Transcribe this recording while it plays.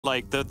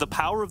Like, the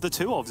power of the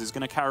two ofs is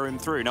going to carry him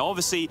through. Now,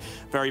 obviously,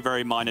 very,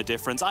 very minor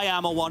difference. I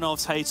am a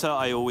one-ofs hater.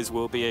 I always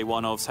will be a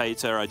one-ofs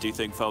hater. I do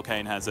think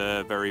Felkeine has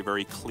a very,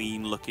 very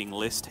clean-looking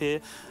list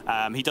here.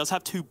 He does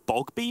have 2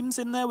 bog beams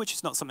in there, which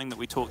is not something that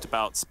we talked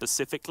about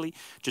specifically,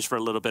 just for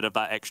a little bit of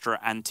that extra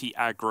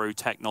anti-aggro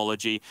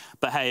technology.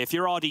 But hey, if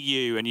you're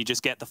RDU and you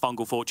just get the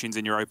Fungal Fortunes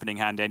in your opening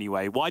hand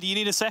anyway, why do you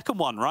need a second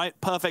one, right?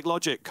 Perfect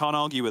logic. Can't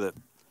argue with it.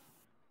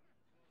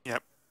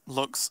 Yep,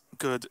 looks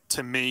good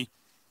to me.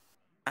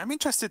 I'm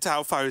interested to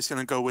how far he's going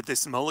to go with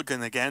this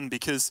mulligan again,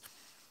 because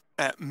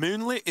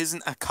Moonlit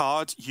isn't a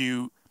card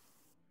you...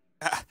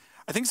 I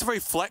think it's a very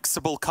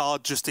flexible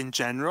card just in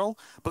general,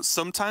 but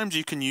sometimes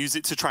you can use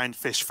it to try and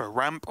fish for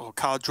ramp or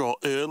card draw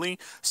early.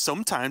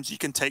 Sometimes you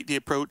can take the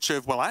approach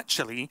of, well,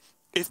 actually,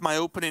 if my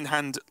opening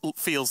hand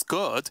feels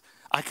good,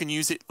 I can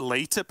use it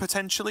later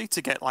potentially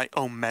to get like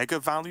Omega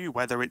value,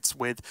 whether it's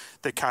with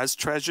the Kaz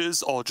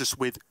treasures or just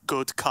with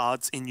good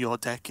cards in your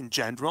deck in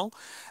general.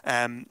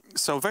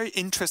 So very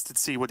interested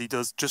to see what he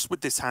does just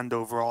with this hand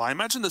overall. I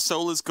imagine the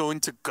Solar's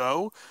going to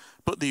go,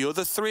 but the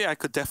other 3 I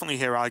could definitely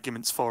hear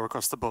arguments for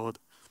across the board.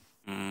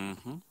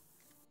 Mm-hmm.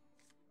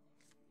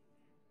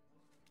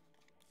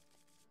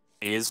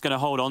 He is going to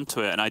hold on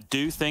to it, and I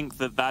do think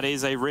that that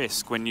is a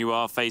risk when you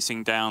are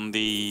facing down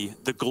the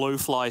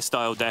Glowfly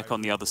style deck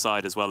on the other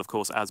side as well, of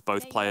course, as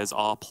both players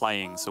are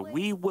playing. So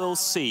we will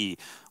see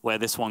where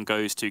this one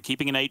goes to.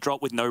 Keeping an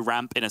 8-drop with no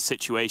ramp in a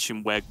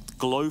situation where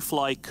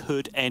Glowfly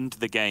could end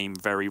the game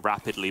very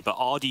rapidly, but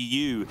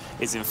RDU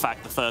is in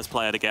fact the first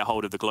player to get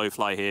hold of the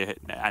Glowfly here,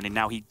 and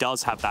now he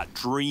does have that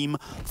Dream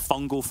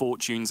Fungal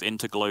Fortunes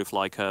into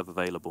Glowfly curve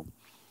available.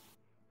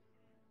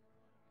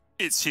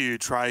 It's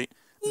huge, right?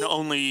 Not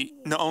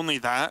only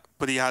that,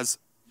 but he has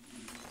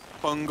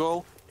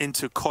Fungal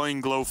into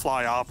Coin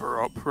Glowfly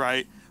Arbor up,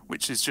 right?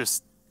 Which is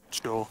just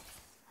sure.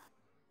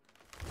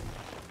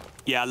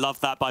 Yeah, I love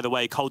that, by the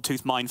way. Cold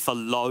Tooth Mine for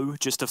low,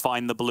 just to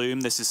find the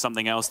bloom. This is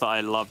something else that I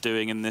love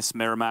doing in this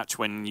mirror match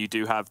when you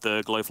do have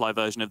the Glowfly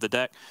version of the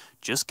deck.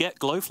 Just get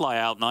Glowfly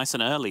out nice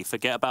and early.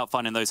 Forget about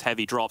finding those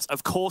heavy drops.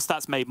 Of course,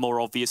 that's made more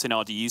obvious in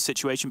RDU's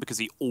situation because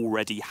he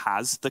already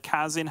has the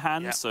Kaz in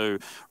hand, yeah. So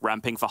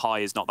ramping for high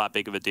is not that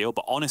big of a deal.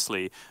 But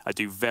honestly, I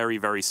do very,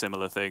 very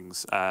similar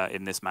things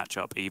in this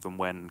matchup, even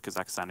when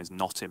Kazakhstan is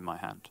not in my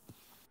hand.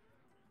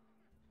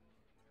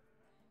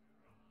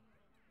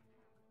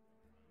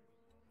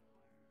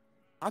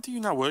 How do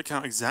you now work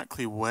out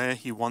exactly where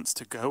he wants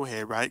to go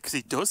here, right? Because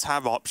he does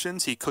have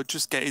options. He could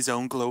just get his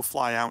own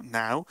Glowfly out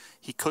now.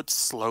 He could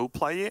slow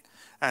play it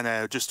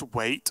and just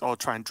wait or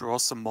try and draw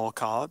some more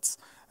cards,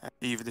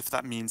 even if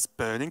that means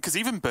burning. Because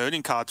even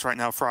burning cards right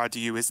now for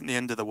RDU isn't the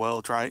end of the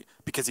world, right?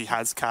 Because he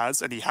has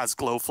Kaz and he has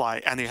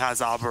Glowfly and he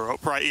has Arbor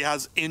up, right? He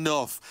has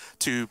enough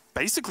to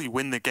basically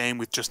win the game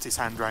with just his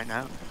hand right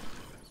now.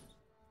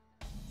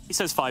 He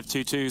says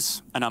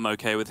 5/2/2s, and I'm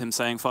okay with him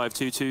saying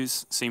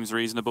 5/2/2s. Seems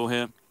reasonable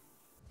here.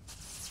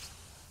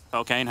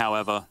 Felkeine,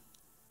 however,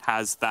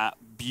 has that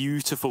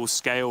beautiful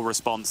scale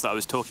response that I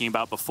was talking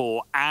about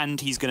before,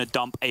 and he's going to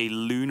dump a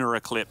Lunar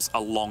Eclipse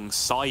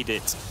alongside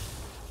it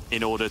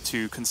in order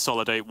to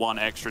consolidate 1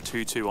 extra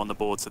 2/2 on the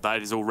board. So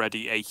that is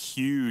already a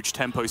huge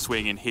tempo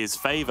swing in his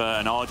favor,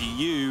 and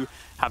RDU,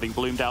 having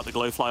bloomed out the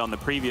Glowfly on the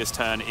previous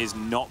turn, is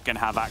not going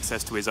to have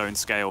access to his own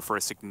scale for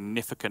a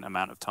significant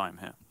amount of time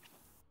here.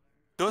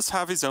 Does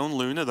have his own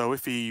Lunar, though,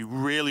 if he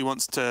really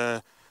wants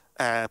to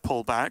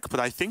pull back, but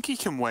I think he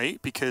can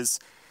wait because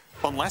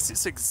unless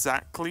it's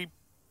exactly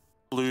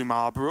Bloom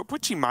Arbor up,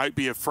 which he might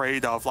be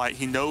afraid of, like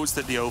he knows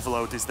that the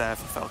overload is there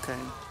for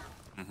Felkeine.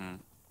 Mm-hmm.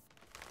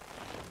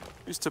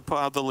 Just to put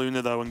out the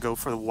Lunar though and go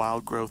for the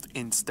Wild Growth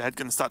instead.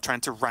 Gonna start trying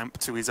to ramp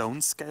to his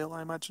own scale,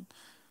 I imagine.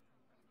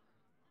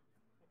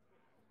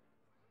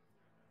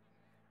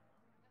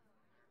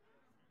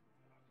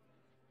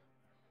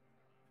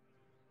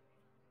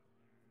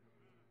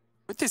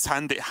 With this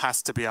hand, it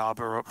has to be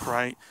Arbor up,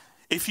 right?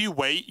 If you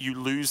wait, you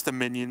lose the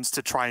minions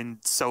to try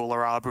and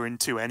Solar Arbor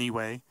into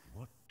anyway.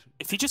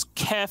 If you just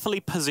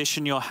carefully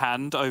position your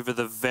hand over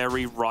the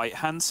very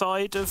right-hand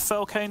side of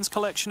Felkeine's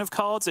collection of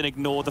cards and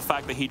ignore the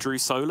fact that he drew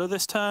Solar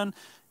this turn,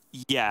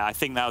 yeah, I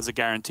think that was a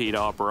guaranteed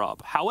Arbor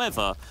up.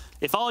 However,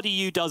 if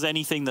RDU does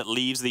anything that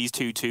leaves these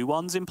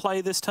 2/2/1s in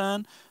play this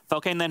turn,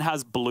 Felkeine then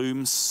has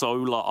Bloom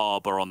Solar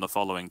Arbor on the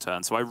following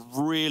turn. So I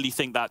really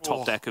think that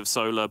top deck of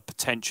Solar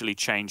potentially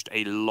changed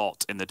a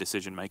lot in the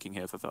decision-making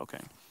here for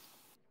Felkeine.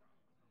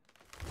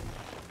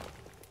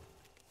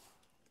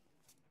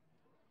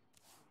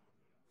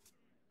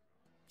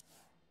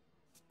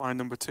 Line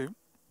number 2.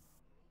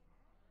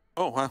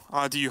 Oh, well,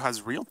 RDU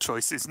has real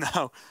choices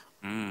now.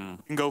 You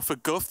can go for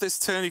Guff this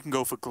turn, you can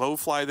go for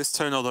Glowfly this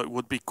turn, although it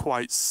would be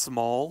quite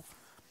small.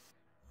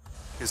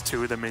 Because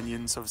 2 of the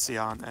minions obviously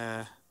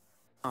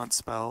aren't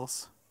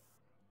spells.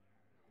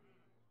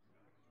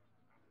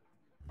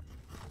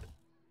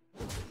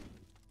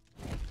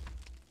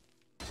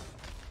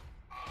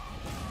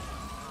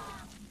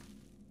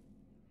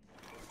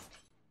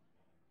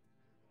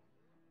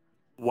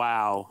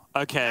 Wow.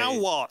 Okay. Now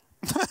what?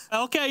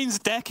 Felkeine's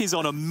deck is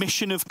on a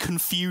mission of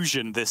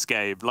confusion this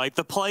game. Like,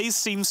 the plays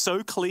seem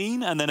so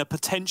clean, and then a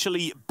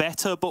potentially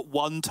better but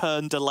one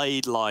turn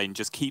delayed line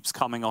just keeps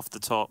coming off the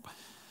top.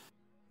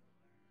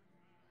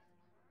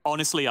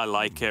 Honestly, I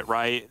like it,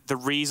 right? The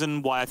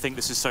reason why I think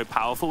this is so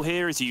powerful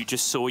here is you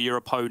just saw your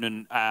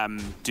opponent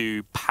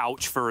do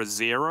pouch for a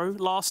 0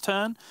 last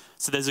turn.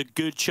 So there's a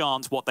good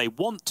chance what they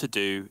want to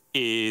do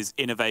is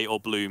innovate or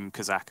bloom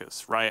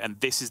Kazakus, right? And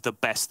this is the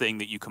best thing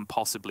that you can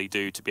possibly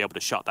do to be able to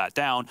shut that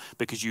down,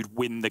 because you'd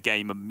win the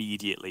game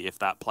immediately if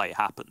that play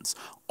happens.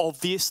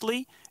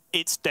 Obviously,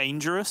 it's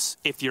dangerous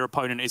if your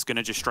opponent is going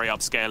to just straight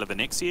up scale of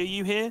Onyxia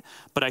you here,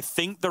 but I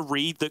think the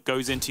read that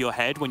goes into your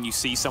head when you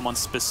see someone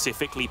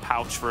specifically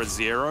pouch for a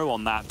 0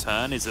 on that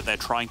turn is that they're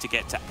trying to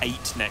get to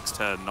 8 next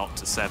turn, not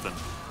to 7,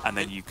 and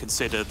then you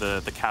consider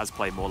the Kaz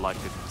play more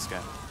likely than the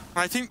scale.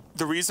 I think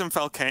the reason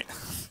Felkeine...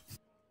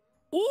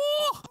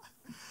 Ooh!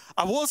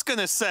 I was going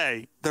to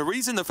say, the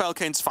reason the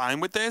Felkeine's fine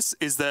with this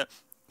is that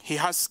he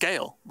has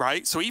scale,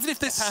 right? So even if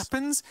this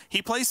happens,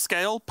 he plays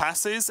scale,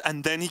 passes,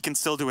 and then he can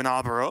still do an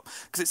Arbor up,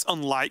 because it's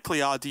unlikely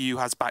RDU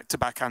has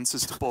back-to-back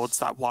answers to boards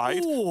that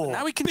wide. Ooh,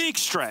 now he can big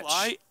stretch.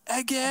 Fly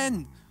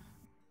again.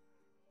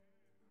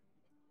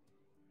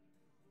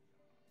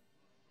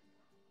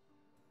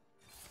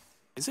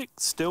 Is it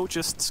still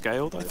just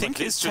scale, though? I think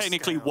like, it's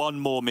technically scale. One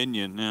more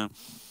minion, yeah.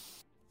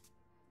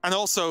 And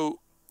also,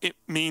 it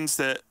means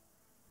that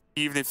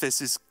even if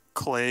this is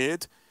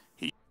cleared,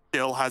 he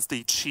still has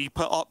the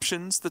cheaper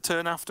options the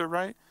turn after,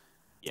 right?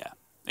 Yeah,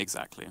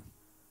 exactly.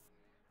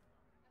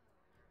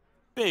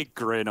 Big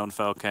grin on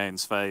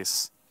Felkeine's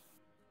face.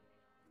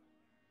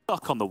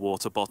 Stuck on the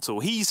water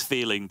bottle. He's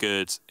feeling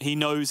good. He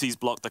knows he's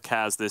blocked the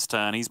Kaz this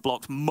turn. He's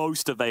blocked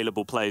most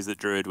available plays that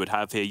Druid would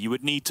have here. You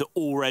would need to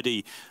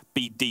already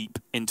be deep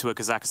into a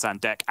Kazakhstan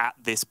deck at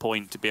this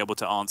point to be able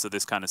to answer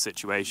this kind of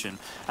situation.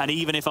 And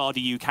even if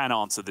RDU can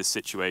answer this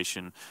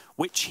situation,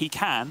 which he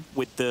can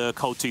with the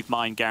Cold Tooth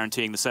Mine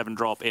guaranteeing the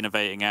 7-drop,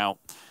 innovating out,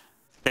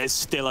 there's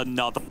still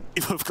another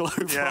wave of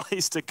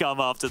Glowflies to come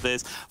after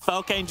this.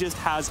 Felkeine just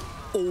has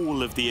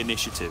all of the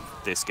initiative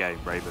this game,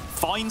 Raven.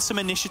 Find some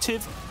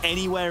initiative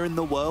anywhere in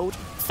the world,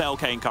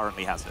 Felkeine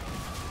currently has it.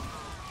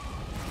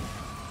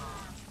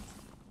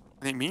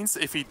 And it means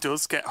that if he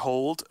does get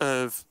hold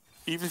of,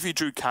 even if he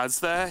drew Kaz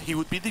there, he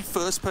would be the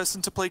first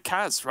person to play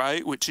Kaz,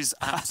 right? Which is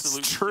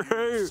absolutely true.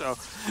 Huge. So,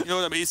 you know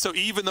what I mean? So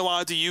even though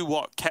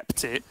RDU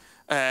kept it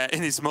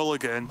in his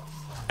mulligan,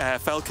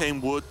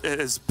 Felkeine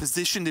has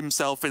positioned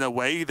himself in a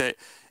way that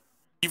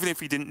even if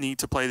he didn't need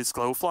to play this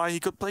Glowfly, he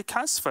could play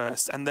Kaz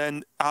first. And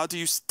then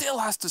RDU still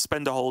has to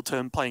spend a whole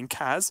turn playing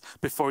Kaz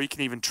before he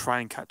can even try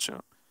and catch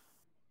up.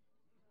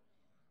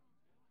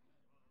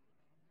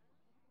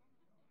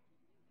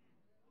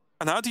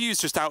 And RDU's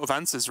just out of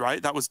answers,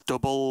 right? That was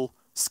double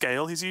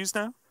scale he's used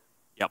now?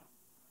 Yep.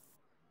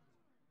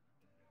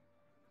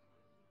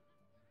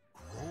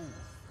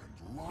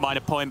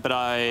 Minor point, but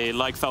I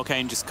like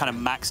Felkeine just kind of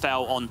maxed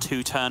out on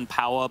 2-turn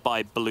power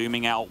by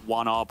blooming out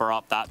 1 Arbor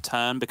up that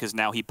turn, because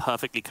now he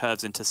perfectly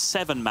curves into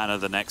 7 mana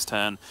the next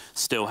turn,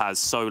 still has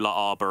Solar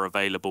Arbor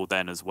available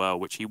then as well,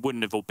 which he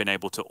wouldn't have been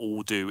able to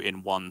all do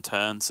in 1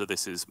 turn, so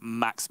this is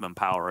maximum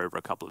power over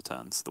a couple of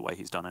turns, the way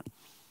he's done it.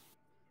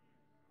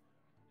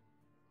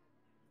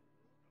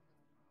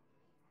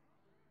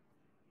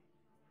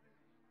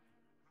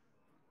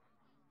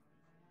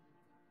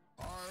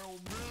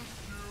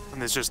 And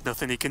there's just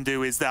nothing he can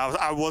do. Is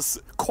that I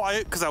was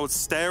quiet because I was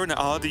staring at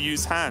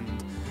RDU's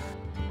hand,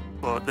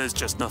 but there's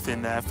just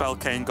nothing there.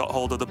 Felkeine got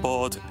hold of the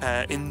board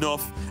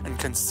enough and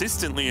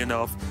consistently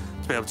enough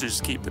to be able to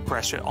just keep the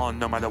pressure on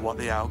no matter what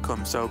the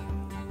outcome. So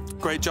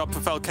great job for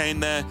Felkeine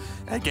there,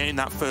 getting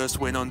that first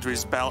win under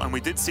his belt. And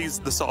we did see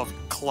the sort of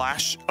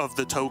clash of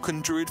the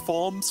token druid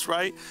forms,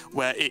 right?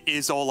 Where it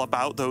is all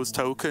about those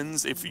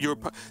tokens. If you're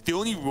the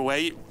only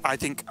way I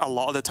think a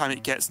lot of the time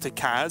it gets to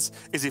Kaz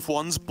is if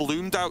one's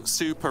bloomed out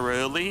super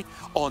early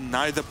or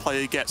neither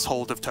player gets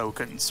hold of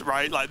tokens,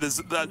 right? Like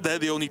they're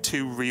the only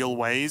 2 real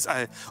ways.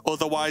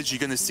 Otherwise, you're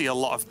going to see a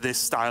lot of this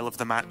style of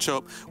the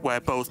matchup where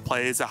both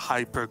players are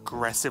hyper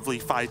aggressively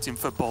fighting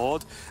for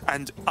board,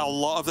 and a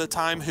lot of the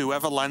time,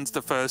 whoever lands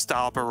the first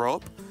Arbor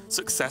up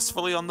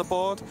successfully on the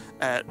board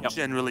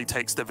generally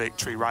takes the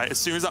victory, right? As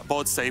soon as that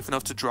board's safe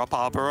enough to drop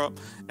Arbor up,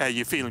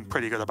 you're feeling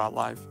pretty good about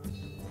life.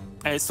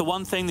 It's the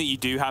one thing that you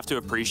do have to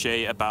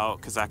appreciate about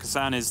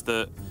Kazakhstan is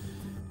that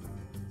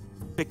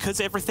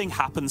because everything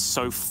happens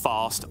so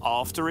fast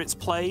after it's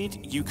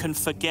played, you can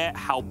forget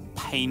how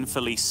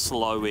painfully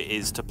slow it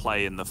is to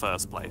play in the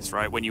first place,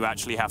 right? When you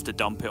actually have to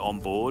dump it on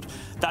board.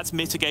 That's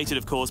mitigated,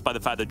 of course, by the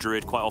fact that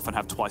Druid quite often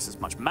have twice as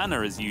much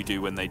mana as you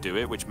do when they do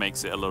it, which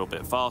makes it a little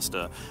bit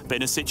faster. But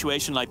in a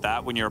situation like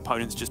that, when your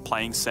opponent's just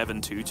playing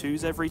 7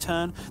 2/2s every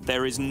turn,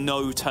 there is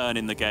no turn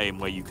in the game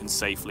where you can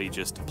safely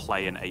just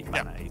play an 8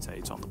 mana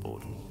 8/8 on the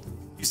board.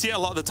 You see it a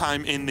lot of the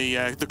time in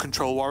the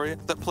control warrior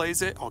that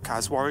plays it, or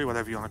Kaz warrior,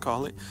 whatever you want to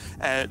call it,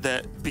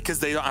 that because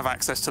they don't have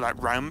access to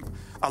that ramp,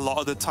 a lot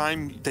of the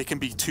time they can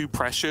be too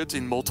pressured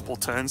in multiple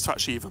turns to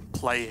actually even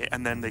play it,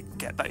 and then they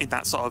get that in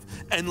that sort of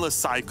endless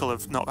cycle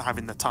of not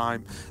having the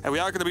time. And we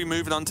are going to be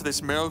moving on to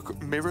this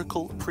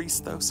miracle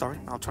priest, though. Sorry,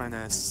 I'll try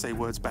and say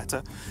words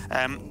better.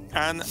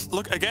 And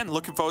look, again,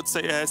 looking forward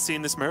to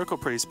seeing this miracle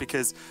priest,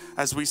 because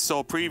as we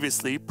saw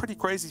previously, pretty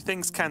crazy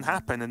things can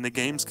happen, and the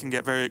games can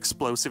get very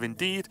explosive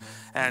indeed.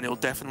 And it'll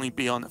definitely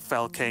be on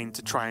Felkeine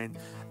to try and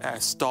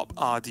stop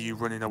RDU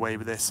running away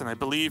with this. And I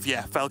believe,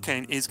 yeah,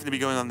 Felkeine is going to be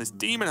going on this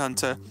Demon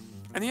Hunter,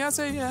 and he has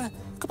a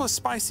couple of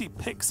spicy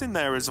picks in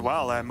there as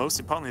well. Most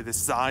importantly, this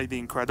Zai the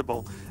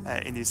Incredible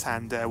in his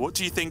hand. What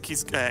do you think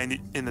he's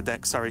in the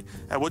deck? Sorry.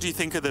 What do you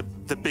think of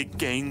the big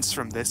gains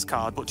from this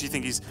card? What do you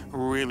think he's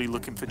really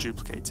looking for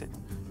duplicating?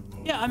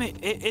 Yeah, I mean,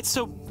 it's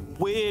a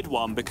weird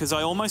one, because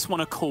I almost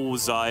want to call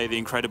Zai the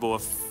Incredible a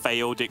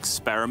failed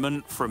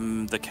experiment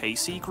from the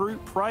Casey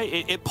group, right?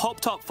 It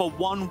popped up for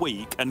 1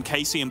 week, and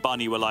Casey and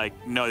Bunny were like,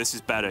 no, this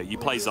is better. You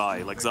play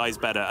Zai. Like, Zai's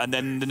better. And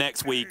then the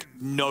next week,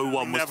 no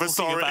one was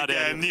talking about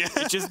it. Yeah.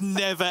 It just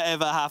never,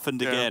 ever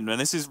happened again. And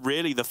this is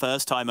really the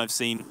first time I've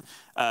seen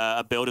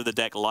a build of the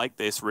deck like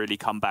this really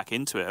come back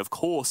into it. Of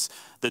course,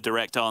 the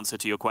direct answer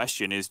to your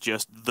question is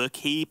just the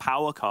key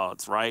power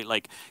cards, right?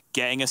 Like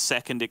getting a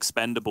second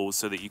expendable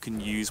so that you can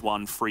use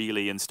one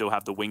freely and still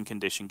have the win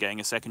condition, getting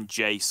a second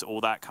Jace, all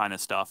that kind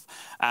of stuff.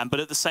 But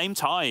at the same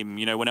time,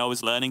 you know, when I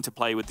was learning to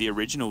play with the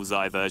original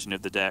Zai version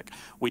of the deck,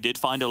 we did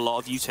find a lot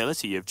of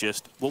utility of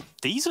just, well,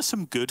 these are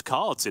some good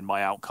cards in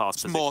my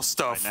outcast position more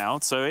stuff right now.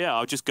 So yeah,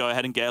 I'll just go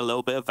ahead and get a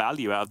little bit of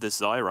value out of this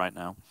Zai right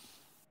now.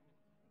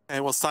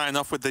 And we're starting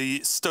off with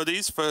the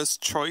studies,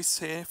 first choice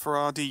here for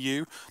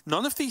RDU.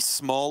 None of these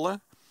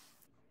smaller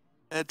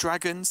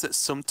dragons that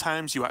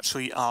sometimes you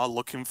actually are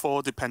looking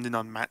for, depending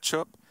on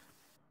matchup.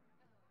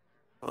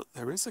 But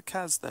there is a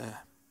Kaz there.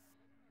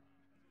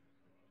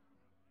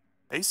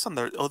 Based on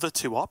the other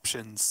two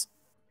options,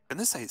 I'm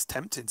going to say it's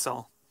tempting,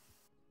 Sol.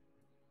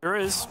 There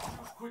is.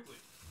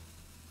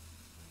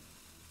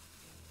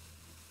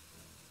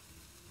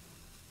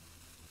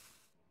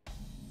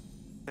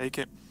 Take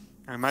it.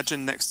 I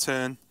imagine next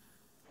turn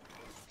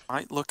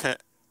might look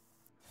at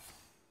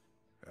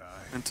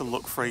and to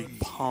look for a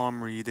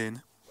palm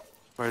reading,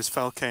 whereas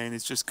Felkeine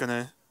is just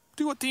gonna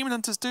do what Demon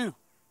Hunters do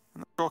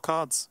and draw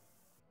cards.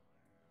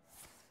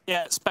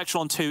 Yeah,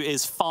 Spectral on 2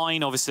 is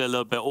fine. Obviously a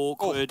little bit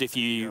awkward.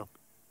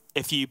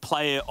 If you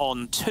play it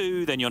on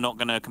 2, then you're not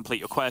going to complete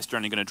your quest. You're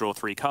only going to draw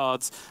 3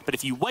 cards. But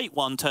if you wait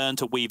 1 turn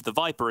to weave the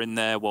Viper in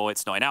there, well,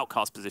 it's not in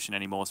outcast position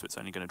anymore, so it's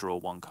only going to draw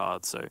 1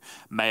 card. So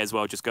may as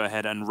well just go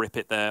ahead and rip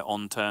it there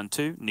on turn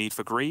 2. Need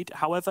for Greed,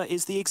 however,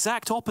 is the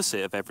exact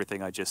opposite of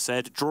everything I just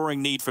said.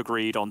 Drawing Need for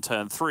Greed on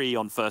turn 3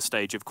 on first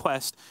stage of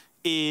quest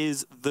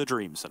is the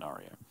dream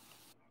scenario.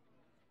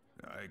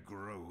 I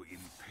grow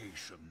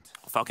impatient.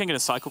 Felkeine going to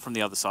cycle from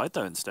the other side,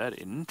 though, instead.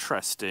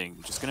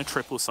 Interesting. Just going to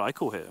triple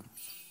cycle here.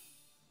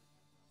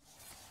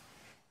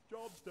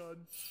 Job's done.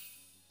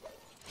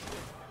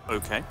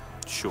 Okay,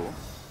 sure.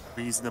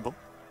 Reasonable.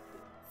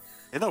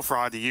 You know, for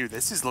RDU,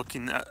 this is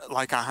looking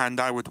like a hand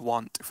I would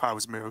want if I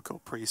was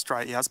Miracle Priest,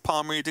 right? He has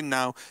palm reading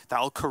now.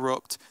 That'll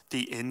corrupt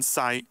the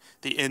Insight.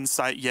 The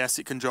Insight, yes,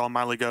 it can draw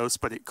Malygos,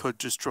 but it could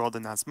just draw the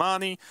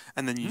Nazmani.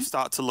 And then you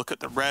start to look at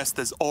the rest.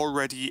 There's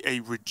already a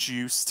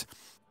reduced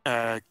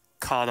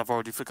card I've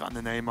already forgotten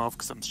the name of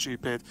because I'm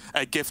stupid.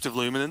 Gift of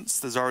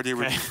Luminance. There's already a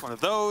reduced one of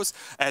those.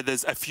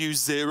 There's a few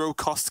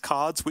 0-cost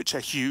cards which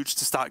are huge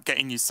to start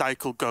getting your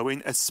cycle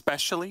going,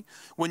 especially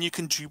when you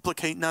can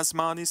duplicate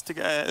Nazmanis to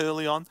get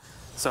early on.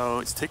 So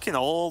it's ticking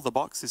all the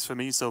boxes for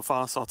me so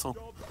far,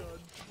 Sottle.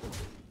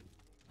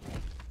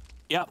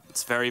 Yeah,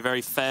 it's very,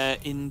 very fair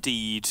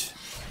indeed.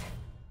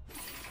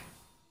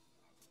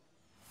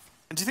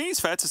 And do you think it's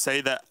fair to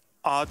say that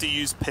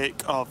RDU's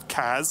pick of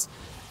Kaz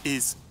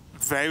is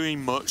very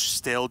much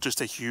still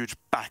just a huge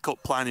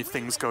backup plan if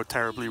things go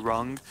terribly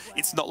wrong?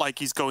 It's not like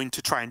he's going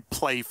to try and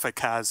play for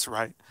Kaz,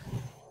 right?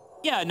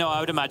 Yeah, no, I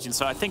would imagine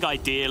so. I think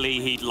ideally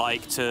he'd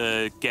like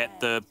to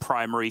get the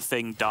primary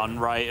thing done,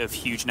 right, of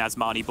huge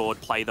Nazmani board,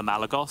 play the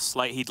Malygos.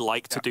 Like, he'd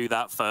like to do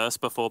that first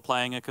before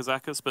playing a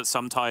Kazakus, but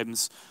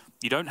sometimes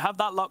you don't have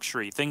that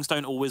luxury. Things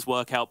don't always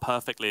work out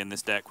perfectly in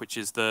this deck, which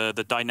is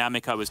the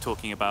dynamic I was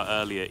talking about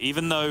earlier.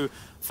 Even though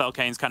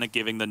Felkeine's kind of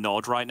giving the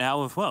nod right now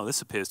of, well, this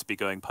appears to be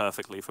going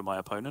perfectly for my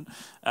opponent.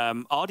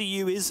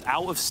 RDU is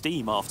out of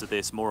steam after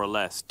this, more or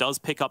less. Does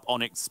pick up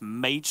Onyx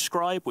Mage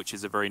Scribe, which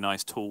is a very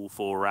nice tool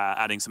for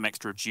adding some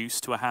extra juice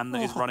to a hand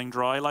that is running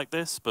dry like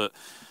this. But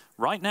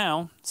right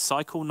now,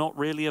 Cycle not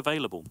really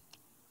available.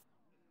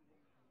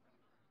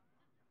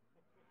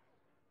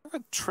 A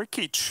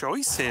tricky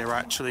choice here,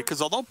 actually,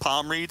 because although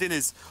palm reading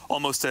is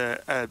almost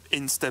a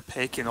insta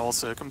pick in all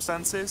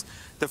circumstances,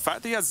 the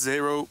fact that he has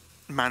 0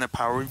 mana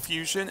power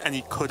infusion and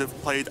he could have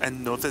played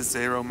another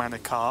 0 mana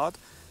card,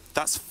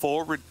 that's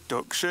 4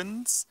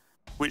 reductions,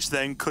 which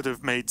then could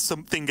have made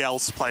something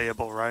else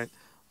playable, right?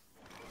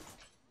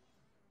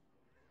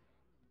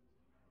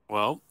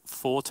 Well,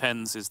 4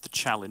 10s is the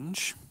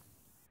challenge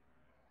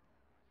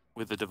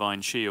with the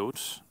Divine Shield.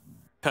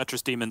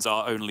 Kurtrus Demons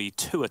are only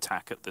 2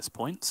 attack at this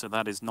point, so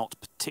that is not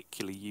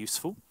particularly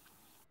useful.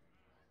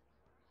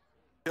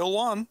 Kill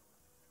 1.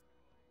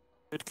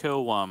 Could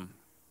kill 1.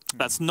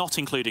 That's not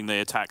including the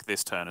attack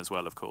this turn as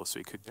well, of course, so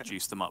you could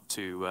juice them up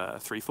to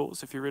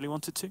 3/4s if you really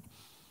wanted to.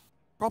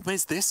 Problem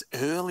is, this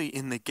early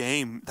in the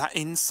game, that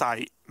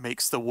insight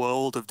makes the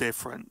world of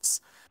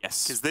difference.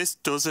 Yes. Because this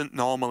doesn't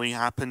normally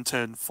happen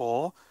turn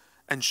 4,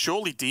 and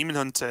surely Demon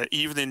Hunter,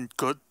 even in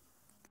good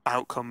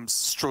outcomes,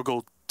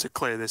 struggled to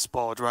clear this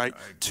board, right?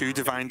 2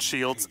 Divine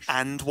Shields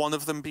and one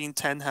of them being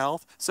 10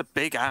 health. It's a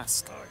big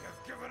ask.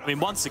 I mean,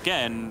 once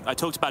again, I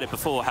talked about it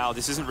before, how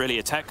this isn't really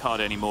a tech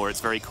card anymore. It's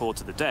very core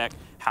to the deck.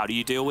 How do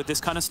you deal with this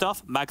kind of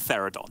stuff?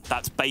 Magtheridon.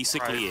 That's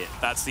basically it.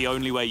 That's the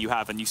only way you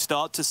have. And you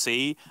start to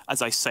see,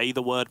 as I say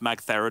the word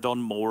Magtheridon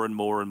more and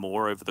more and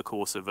more over the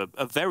course of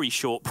a very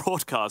short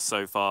broadcast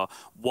so far,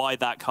 why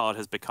that card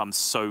has become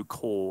so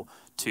core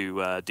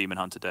to Demon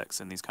Hunter decks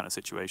in these kind of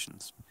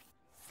situations.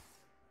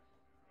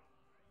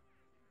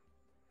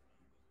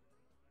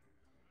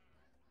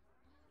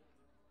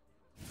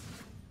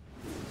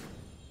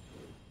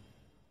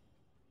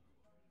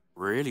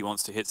 Really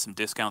wants to hit some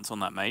discounts on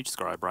that Mage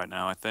Scribe right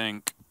now, I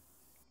think.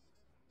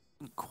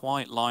 Not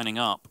quite lining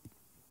up.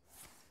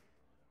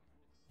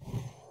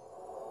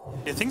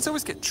 Yeah, things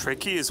always get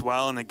tricky as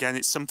well, and again,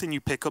 it's something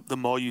you pick up the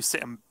more you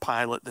sit and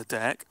pilot the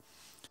deck.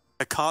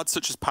 A card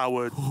such as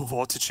Powered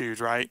Fortitude,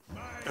 right?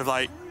 Of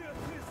like,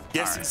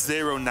 yes, it's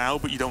 0 now,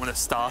 but you don't want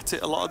to start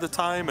it a lot of the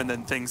time, and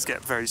then things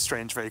get very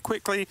strange very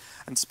quickly.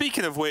 And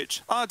speaking of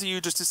which, RDU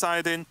just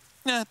deciding,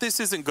 yeah, this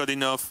isn't good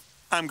enough.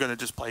 I'm going to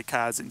just play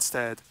Kaz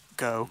instead.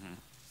 Go.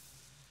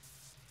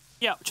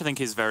 Yeah, which I think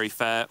is very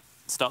fair.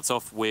 Starts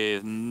off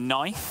with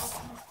Knife.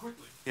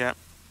 Yeah,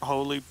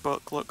 Holy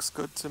Book looks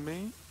good to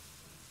me.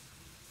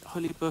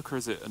 Holy Book, or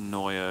is it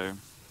Annoyo?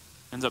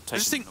 Ends up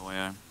taking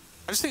Annoyo.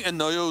 I just think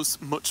Annoyo's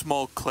much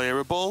more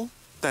clearable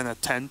than a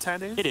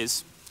 10/10 is. It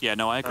is. Yeah,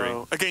 no, I agree.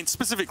 So, again,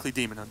 specifically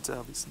Demon Hunter,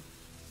 obviously.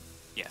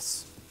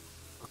 Yes.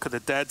 Look at the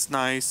Dead's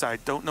nice. I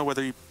don't know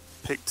whether he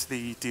picked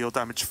the deal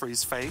damage for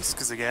his face,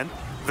 because again,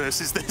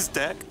 versus this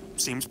deck,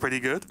 seems pretty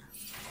good.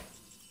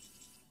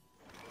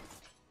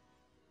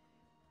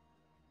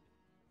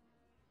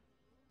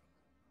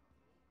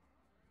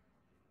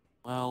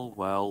 Well,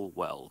 well,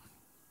 well.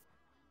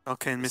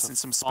 Okay, missing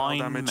some spell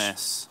damage.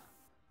 Mess.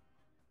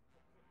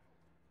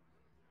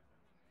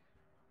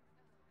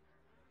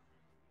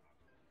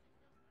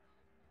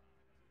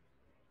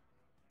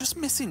 Just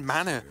missing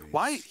mana.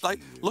 Why?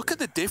 Like, look at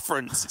the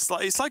difference. It's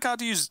like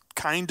RDU's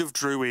kind of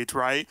druid,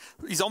 right?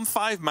 He's on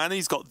 5 mana.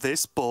 He's got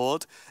this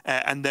board,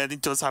 and then he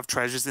does have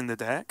treasures in the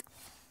deck.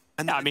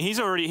 And yeah, I mean, he's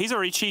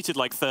already cheated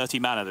like 30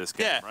 mana this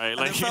game, yeah, right? And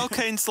Like, then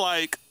Felkaine's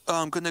like,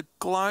 oh, I'm gonna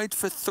glide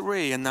for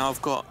 3, and now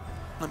I've got.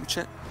 Let me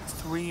check.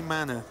 3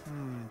 mana.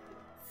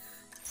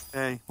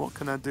 Hey, what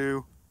can I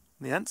do?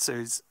 The answer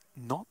is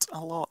not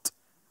a lot.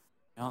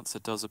 The answer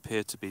does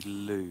appear to be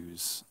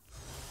lose.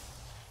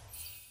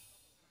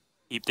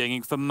 Keep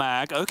digging for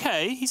Mag.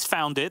 Okay, he's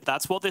found it.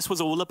 That's what this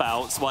was all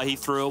about. That's why he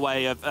threw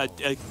away a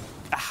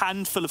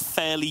handful of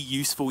fairly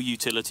useful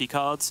utility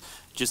cards.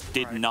 Just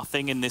did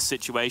nothing in this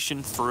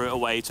situation. Threw it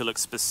away to look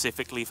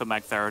specifically for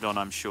Magtheridon,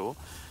 I'm sure.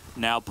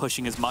 Now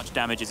pushing as much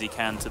damage as he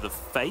can to the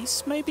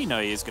face, maybe?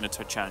 No, he is going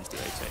to challenge the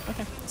 8-8.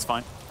 Okay, that's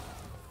fine.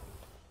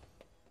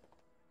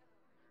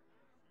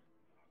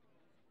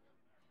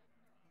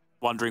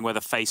 Wondering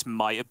whether face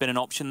might have been an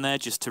option there,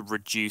 just to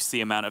reduce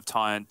the amount of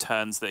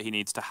turns that he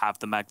needs to have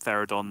the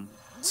Magtheridon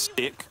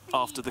stick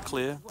after the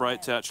clear, right,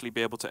 to actually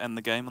be able to end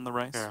the game on the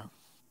race. Yeah.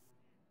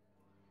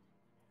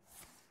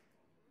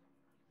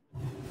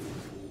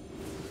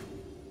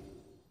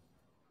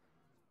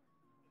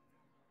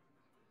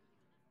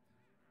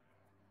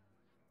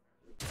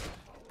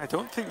 I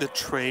don't think the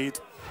trade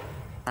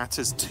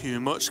matters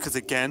too much, because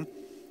again,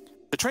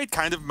 the trade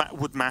kind of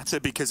would matter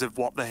because of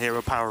what the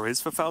hero power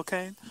is for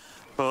Felkeine,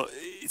 but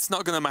it's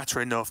not going to matter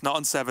enough. Not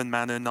on 7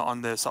 mana, not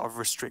on the sort of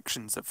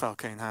restrictions that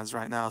Felkeine has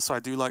right now. So I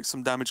do like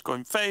some damage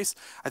going face.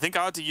 I think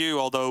RDU,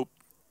 although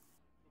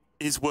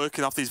is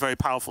working off these very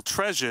powerful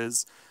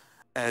treasures,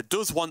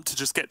 does want to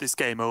just get this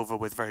game over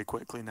with very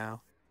quickly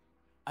now.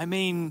 I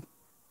mean,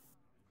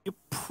 you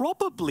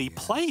probably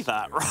play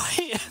that,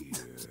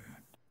 right?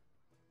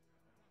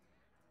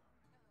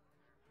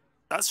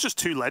 That's just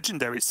 2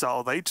 legendary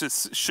soul. They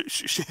just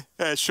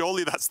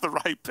surely that's the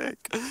right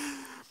pick.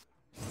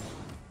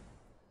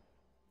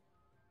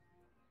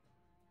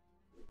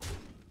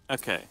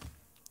 Okay,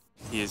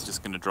 he is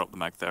just going to drop the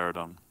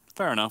Magtheridon.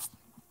 Fair enough.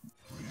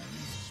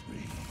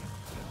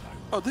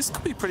 Oh, this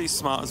could be pretty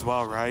smart as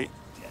well, right?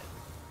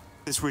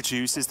 This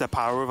reduces the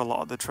power of a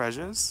lot of the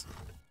treasures.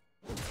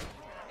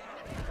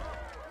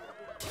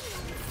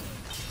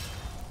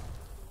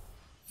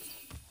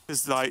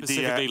 Like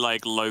specifically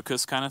like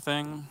Locust kind of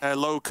thing?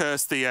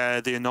 Locust, the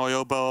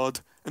Annoyo board,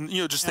 and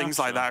just things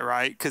like that,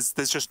 right? Because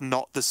there's just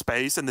not the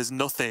space, and there's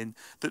nothing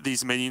that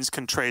these minions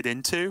can trade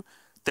into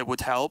that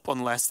would help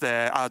unless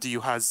their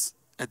RDU has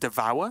a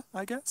Devour,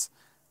 I guess.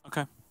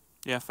 Okay,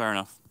 yeah, fair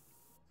enough.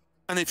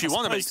 And if you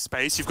want to make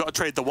space, you've got to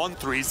trade the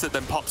 1/3s that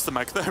then pops the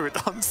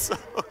Magtheridon. So.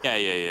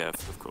 Yeah,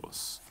 of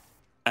course.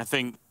 I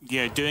think,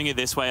 doing it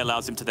this way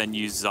allows him to then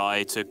use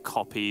Zai to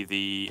copy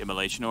the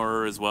Immolation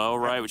Aura as well,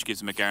 right? Which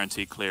gives him a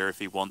guaranteed clear if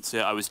he wants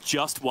it. I was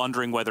just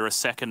wondering whether a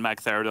second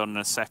Magtheridon and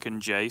a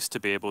second Jace to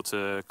be able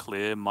to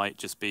clear might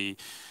just be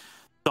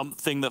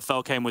something that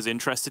Felkeine was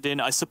interested in.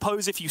 I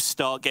suppose if you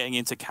start getting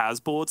into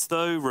Kaz boards,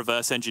 though,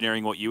 reverse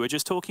engineering what you were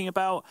just talking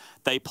about,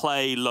 they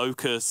play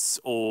Locust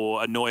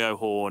or a Noyo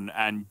Horn,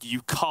 and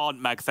you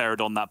can't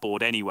Magtheridon that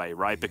board anyway,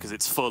 right? Because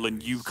it's full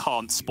and you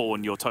can't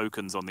spawn your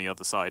tokens on the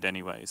other side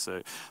anyway.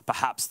 So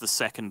perhaps the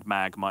second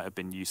Mag might have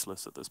been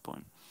useless at this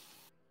point.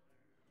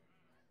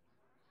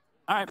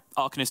 All right,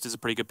 Arcanist is a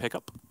pretty good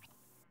pickup.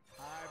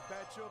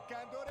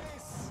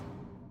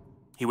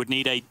 He would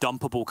need a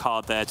dumpable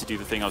card there to do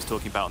the thing I was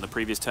talking about on the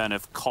previous turn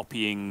of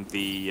copying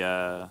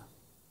the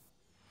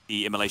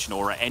Immolation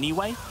Aura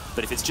anyway.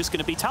 But if it's just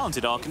going to be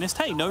Talented Arcanist,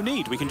 hey, no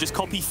need. We can just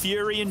copy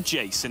Fury and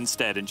Jace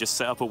instead and just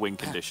set up a win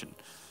condition.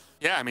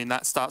 Yeah, I mean,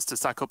 that starts to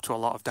stack up to a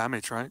lot of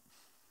damage, right?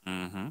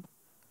 Mm-hmm.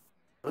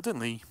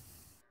 Suddenly.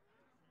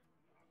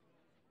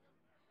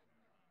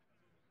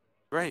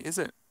 Great, is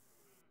it?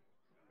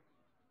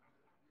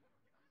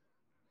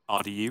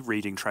 RDU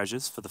reading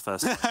treasures for the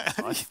first time in his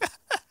life.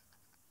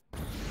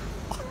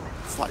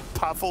 It's like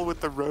Pavel with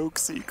the rogue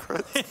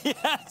secret.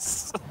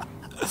 Yes!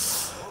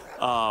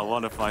 Oh,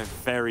 one of my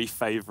very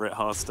favourite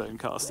Hearthstone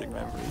casting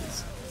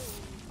memories.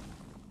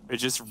 We're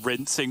just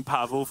rinsing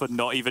Pavel for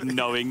not even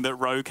knowing that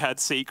Rogue had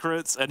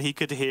secrets, and he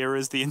could hear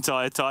us the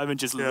entire time and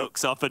just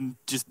looks up and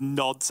just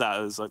nods at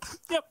us like,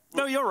 yep,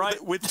 no, you're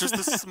right. With just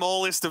the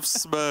smallest of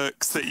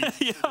smirks that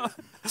you...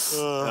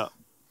 Yeah.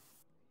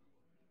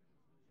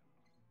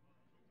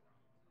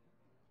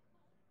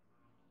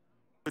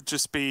 Would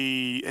just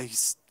be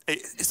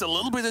it's a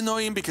little bit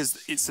annoying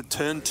because it's a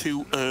turn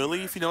too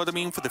early, if you know what I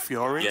mean, for the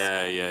Furies.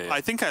 Yeah.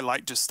 I think I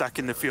like just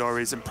stacking the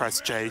Furies and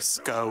press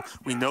Jace, go.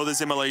 We know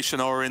there's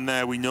Immolation Aura in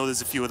there, we know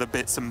there's a few other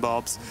bits and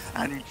bobs,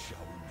 and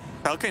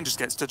Felkeine just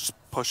gets to just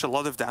push a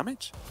lot of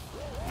damage.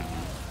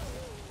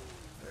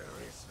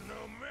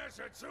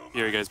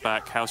 Fury goes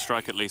back, House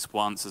Strike at least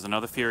once. There's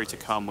another Fury to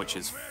come, which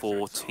is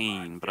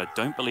 14, but I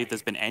don't believe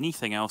there's been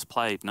anything else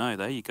played. No,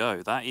 there you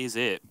go. That is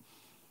it.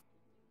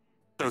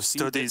 Those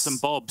studies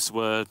and bobs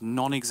were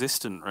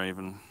non-existent,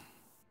 Raven.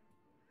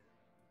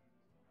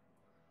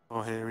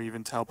 Or here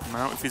even to help him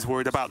out if he's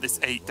worried about this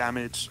 8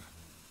 damage.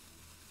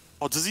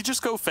 Or does he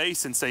just go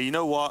face and say, you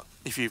know what,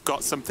 if you've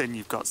got something,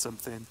 you've got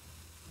something?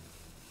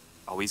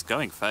 Oh, he's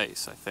going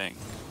face, I think.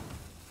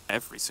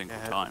 Every single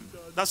time.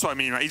 That's what I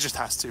mean, right? He just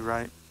has to,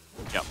 right?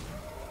 Yep.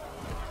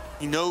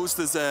 He knows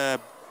there's a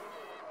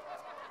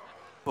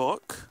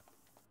book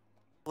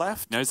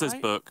left. Knows there's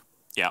book.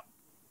 Yep.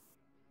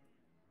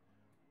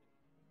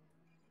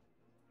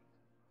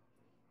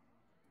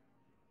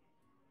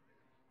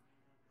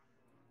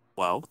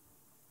 Well,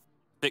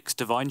 6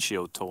 Divine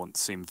Shield taunts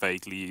seem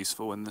vaguely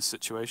useful in this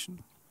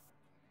situation.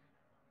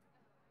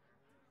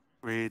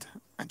 Read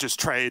and just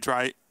trade,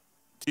 right?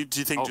 Do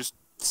you think just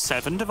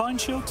 7 Divine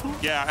Shield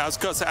taunts? Yeah, I was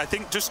gonna say I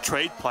think just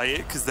trade play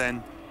it because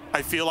then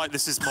I feel like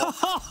this is more.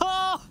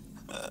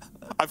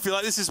 I feel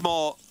like this is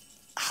more.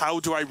 How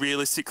do I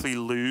realistically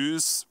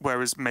lose?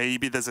 Whereas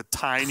maybe there's a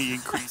tiny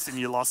increase in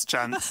your loss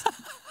chance.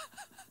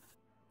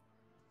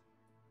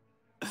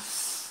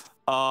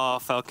 Oh,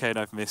 Felkeine,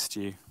 I've missed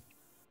you.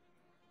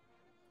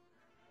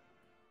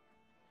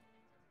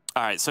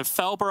 All right, so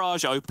Fel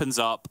Barrage opens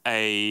up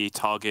a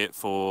target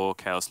for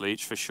Chaos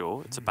Leech for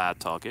sure. It's a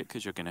bad target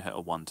because you're going to hit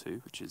a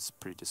 1-2, which is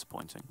pretty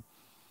disappointing.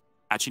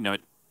 Actually, no,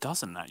 it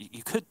doesn't.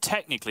 You could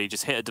technically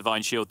just hit a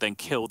Divine Shield, then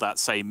kill that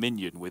same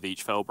minion with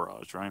each Fel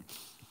Barrage, right?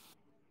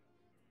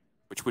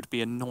 Which would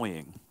be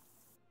annoying.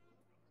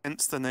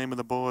 Hence the name of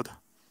the board.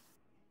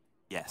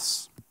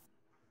 Yes.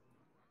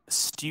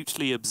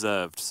 Astutely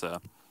observed, sir.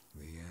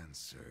 The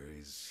answer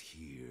is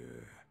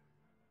here.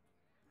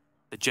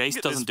 The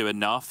Jace doesn't do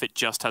enough. It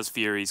just has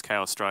Furies,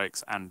 Chaos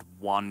Strikes, and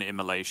 1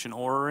 Immolation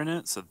Aura in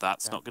it, so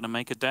that's not going to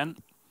make a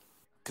dent.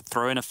 Could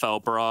throw in a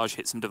Fel Barrage,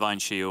 hit some Divine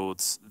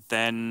Shields,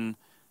 then...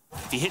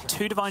 If you hit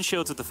 2 Divine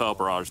Shields with the Fel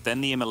Barrage, then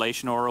the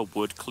Immolation Aura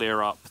would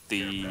clear up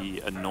the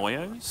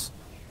Annoyos,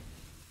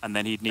 and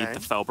then he'd need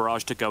the Fel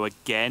Barrage to go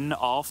again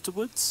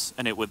afterwards,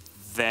 and it would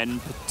then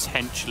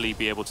potentially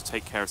be able to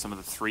take care of some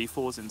of the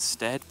 3/4s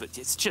instead. But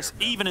it's just,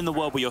 even in the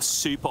world where you're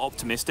super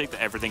optimistic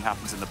that everything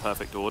happens in the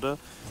perfect order,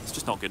 it's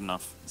just not good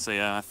enough. So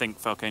yeah, I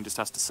think Felkeine just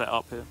has to set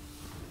up here.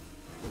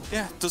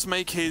 Yeah, does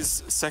make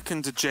his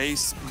second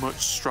Jace much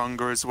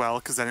stronger as well,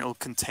 because then it'll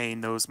contain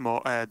those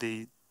more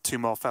the 2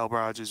 more Fel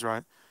Barrages,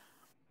 right?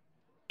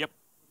 Yep.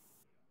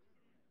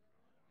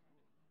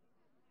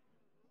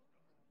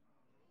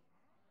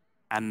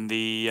 And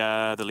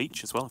the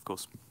Leech as well, of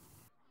course.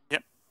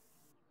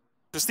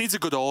 Just needs a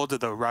good order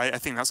though, right? I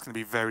think that's going to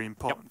be very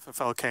important for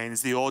Felkeine.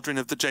 Is the ordering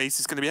of the Jace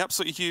is going to be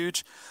absolutely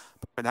huge.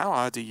 But now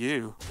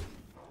RDU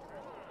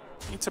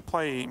need to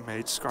play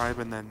Mage Scribe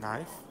and then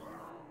Knife.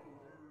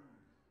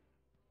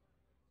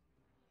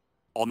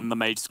 On the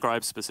Mage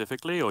Scribe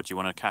specifically, or do you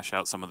want to cash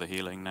out some of the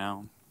healing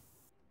now?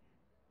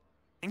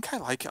 think I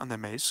like it on the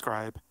Mage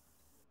Scribe.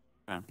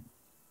 Okay.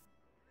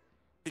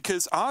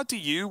 Because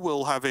RDU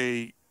will have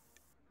a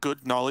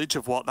good knowledge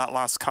of what that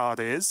last card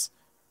is,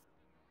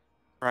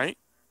 right?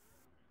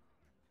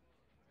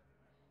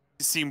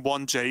 He's seen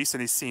one Jace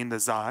and he's seen the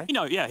Zai. You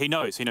know, yeah, he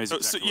knows. He knows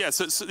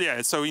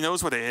exactly. So he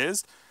knows what it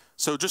is.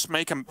 So just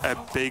make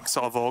a big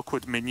sort of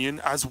awkward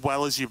minion as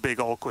well as your big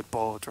awkward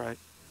board, right?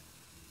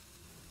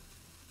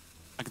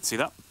 I can see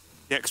that.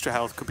 The extra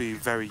health could be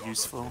very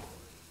useful.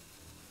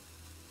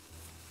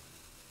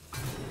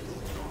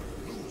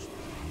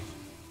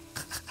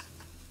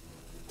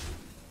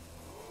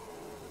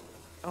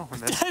 Oh,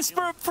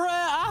 Desperate prayer,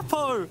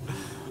 Apo!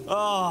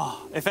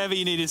 Oh, if ever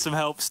you needed some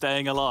help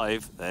staying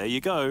alive, there you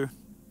go.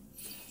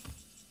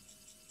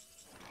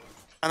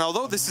 And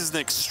although this is an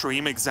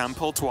extreme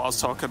example to what I was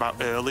talking about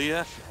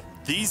earlier,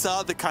 these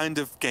are the kind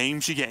of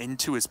games you get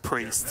into as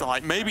priests.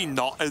 Like, maybe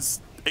not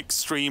as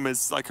extreme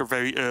as like a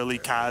very early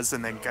Kaz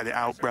and then get it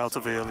out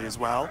relatively early as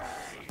well.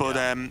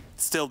 But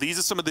still, these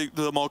are some of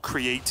the more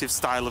creative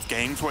style of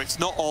games where it's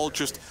not all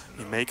just,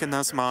 you make a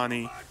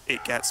Nazmani,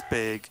 it gets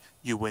big,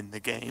 you win the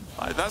game.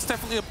 Like, that's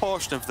definitely a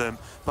portion of them,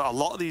 but a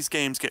lot of these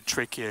games get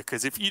trickier,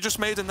 because if you just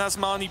made a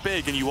Nazmani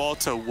big and you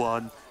auto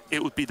won,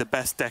 it would be the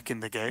best deck in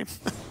the game.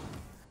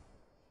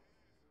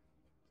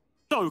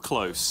 So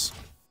close.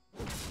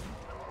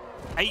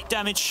 8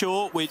 damage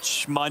short,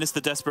 which minus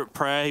the Desperate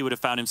Prayer, he would have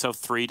found himself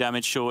 3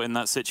 damage short in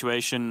that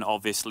situation.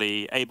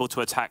 Obviously able to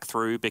attack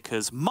through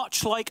because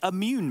much like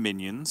immune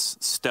minions,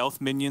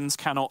 stealth minions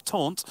cannot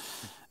taunt.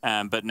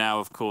 But now,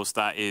 of course,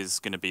 that is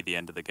going to be the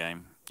end of the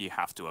game. You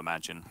have to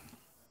imagine.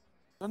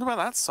 I don't know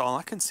about that, Sol.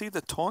 I can see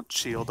the taunt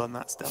shield on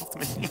that stealth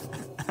minion.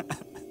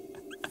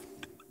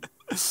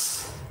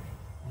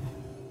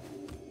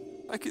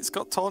 Like it's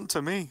got taunt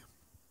to me.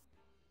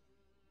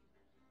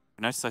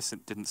 Notice I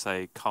didn't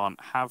say can't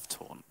have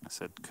taunt. I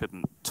said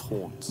couldn't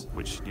taunt,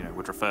 which, you know,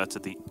 would refer to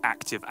the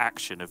active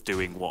action of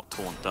doing what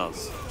taunt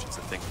does, which is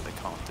a thing that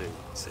they can't do.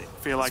 See, I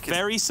feel like it's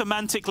very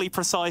semantically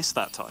precise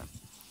that time.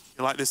 I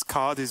feel like this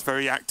card is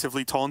very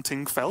actively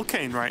taunting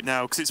Felkeine right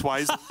now because it's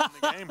Wiser in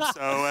the game. So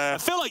I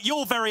feel like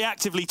you're very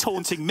actively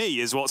taunting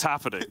me is what's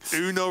happening.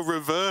 Uno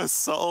reverse,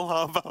 Sol.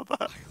 How about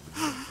that?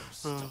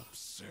 Stop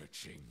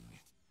searching.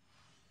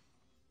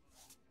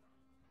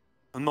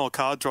 One more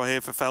card draw here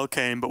for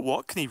Felkeine, but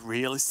what can he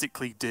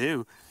realistically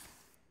do?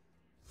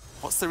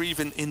 What's there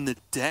even in the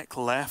deck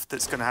left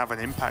that's going to have an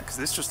impact? Because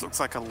this just looks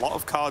like a lot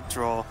of card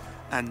draw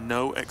and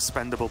no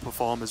expendable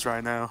performers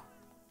right now.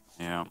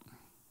 Yeah.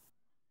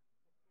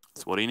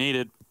 That's what he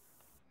needed.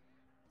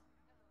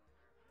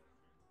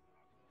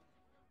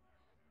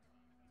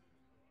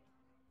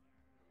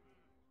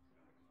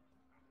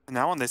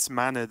 Now on this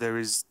mana, there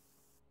is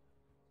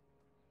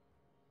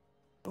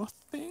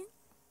nothing.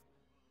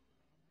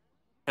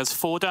 Has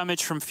 4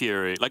 damage from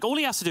Fury. Like, all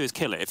he has to do is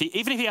kill it.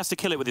 Even if he has to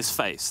kill it with his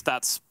face,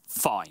 that's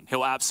fine.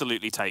 He'll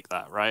absolutely take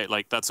that, right?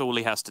 Like, that's all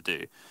he has to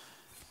do.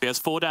 He has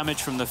 4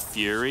 damage from the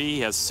Fury.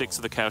 He has 6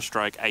 of the Chaos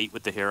Strike, 8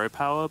 with the hero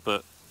power,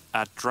 but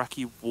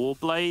Draki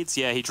Warblades,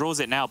 yeah, he draws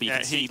it now, but you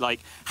can see,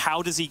 like,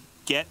 how does he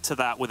get to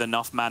that with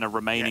enough mana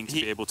remaining to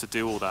be able to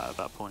do all that at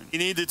that point? He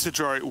needed to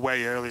draw it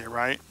way earlier,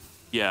 right?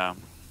 Yeah.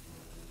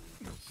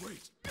 No,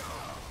 wait.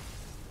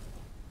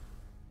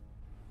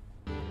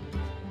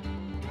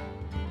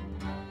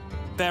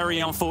 Very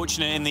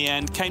unfortunate in the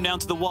end. Came down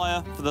to the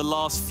wire for the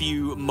last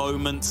few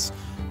moments,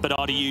 but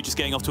RDU just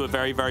getting off to a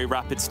very, very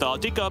rapid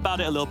start. Did go about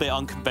it a little bit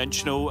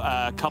unconventional.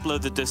 A couple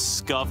of the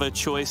Discover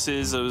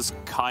choices I was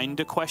kind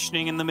of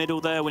questioning in the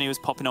middle there when he was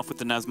popping off with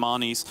the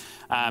Nazmanis,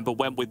 but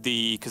went with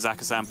the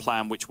Kazakhstan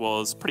plan, which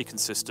was pretty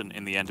consistent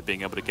in the end of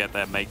being able to get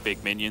there, make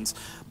big minions.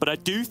 But I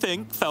do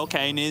think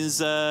Felkeine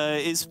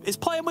is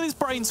playing with his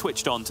brain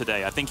switched on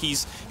today. I think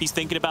he's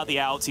thinking about the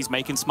outs, he's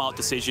making smart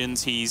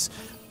decisions, he's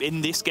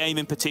in this game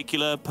in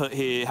particular,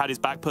 had his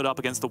back put up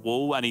against the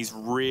wall, and he's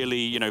really,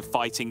 you know,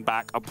 fighting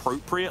back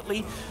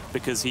appropriately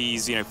because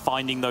he's, you know,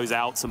 finding those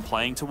outs and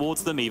playing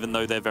towards them, even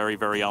though they're very,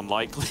 very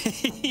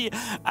unlikely.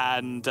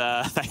 And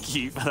thank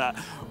you for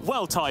that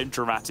well-timed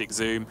dramatic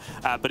zoom.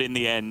 But in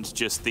the end,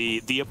 just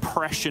the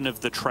oppression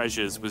of the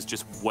treasures was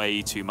just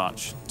way too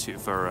much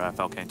for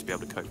Felkeine to be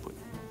able to cope with.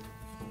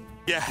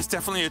 Yeah, it's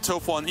definitely a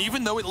tough one,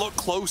 even though it looked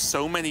close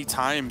so many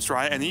times,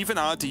 right? And even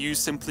RDU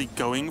simply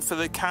going for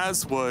the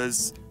Kaz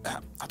was, I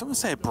don't want to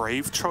say a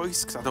brave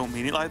choice, because I don't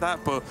mean it like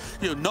that, but,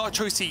 you know, not a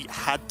choice he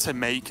had to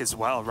make as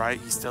well, right?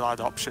 He still had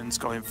options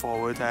going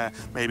forward.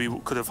 Maybe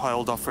could have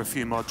held off for a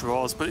few more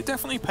draws, but it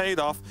definitely paid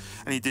off,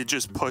 and he did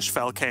just push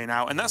Felkeine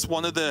out. And that's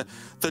one of the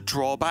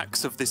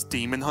drawbacks of this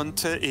Demon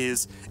Hunter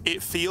is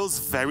it feels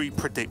very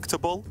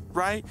predictable,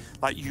 right?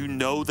 Like, you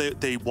know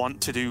that they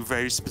want to do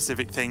very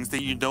specific things,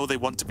 that you know they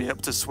want to be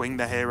able to swing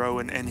the hero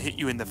and hit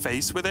you in the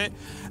face with it.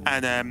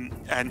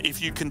 And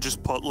if you can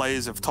just put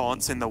layers of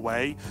taunts in the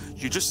way,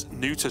 you just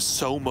neuter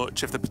so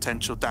much of the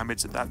potential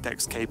damage that that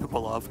deck's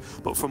capable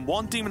of. But from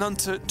one Demon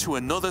Hunter to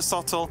another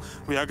Sottle,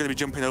 we are going to be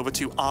jumping over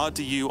to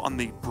RDU on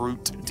the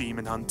Brute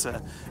Demon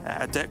Hunter,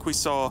 a deck we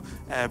saw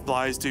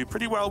Blyze do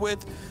pretty well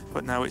with,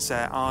 but now it's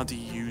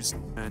RDU's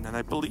turn, and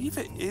I believe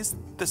it is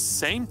the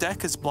same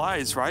deck as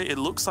Blyze, right? It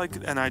looks like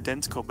an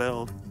identical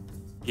build.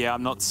 Yeah,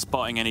 I'm not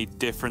spotting any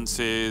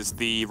differences.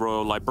 The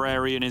Royal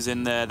Librarian is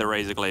in there, the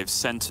Razorglaive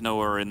Sentinel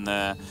are in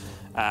there.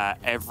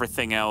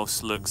 Everything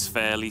else looks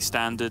fairly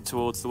standard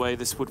towards the way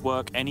this would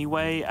work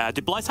anyway.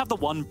 Did Blythe have the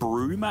one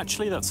broom,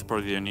 actually? That's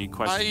probably the only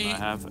question I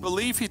have. I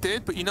believe he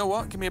did, but you know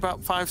what? Give me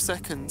about 5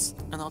 seconds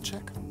and I'll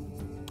check.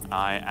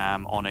 I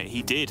am on it.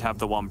 He did have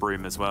the one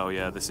broom as well,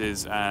 yeah. This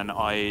is an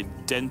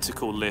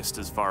identical list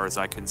as far as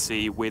I can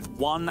see, with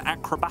one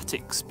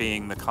Acrobatics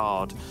being the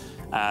card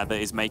that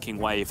is making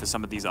way for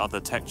some of these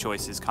other tech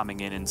choices coming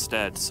in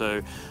instead.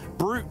 So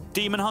Brute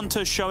Demon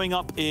Hunter showing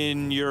up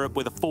in Europe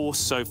with a force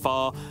so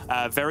far.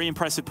 Very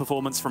impressive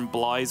performance from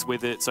Blyze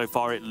with it so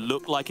far. It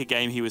looked like a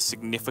game he was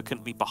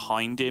significantly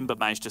behind in, but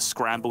managed to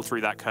scramble through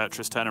that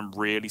Kurtrus turn and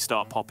really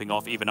start popping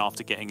off, even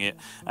after getting it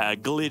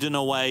glidden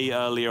away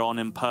earlier on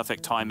in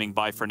perfect timing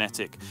by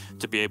Frenetic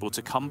to be able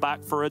to come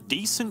back for a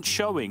decent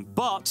showing.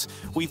 But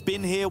we've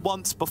been here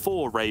once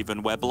before,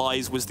 Raven, where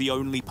Blyze was the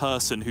only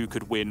person who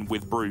could win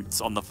with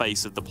Brutes on the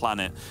face of the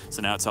planet.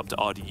 So now it's up to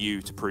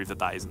RDU to prove that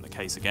that isn't the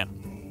case again.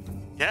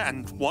 Yeah,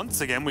 and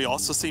once again, we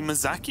also see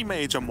Mizaki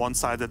Mage on one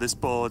side of this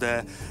board.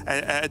 A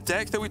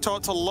deck that we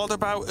talked a lot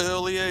about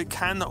earlier,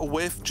 can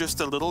whiff just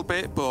a little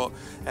bit, but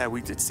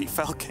we did see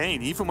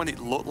Felkeine, even when it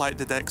looked like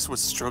the decks was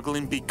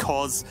struggling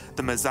because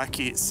the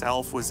Mizaki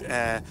itself was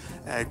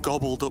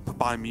gobbled up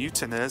by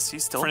Mutinous.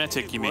 He's still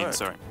Frenetic, you mean,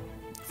 sorry.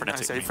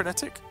 Frenetic. Did I say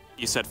Frenetic?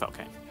 You said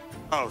Felkeine.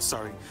 Oh,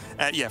 sorry.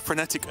 Yeah,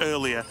 Frenetic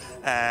earlier,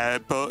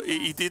 but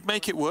he did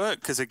make it work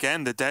because,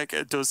 again, the deck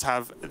does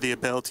have the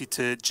ability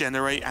to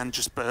generate and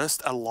just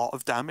burst a lot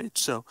of damage.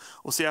 So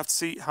we'll have to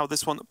see how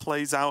this one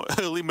plays out.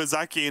 Early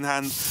Mizaki in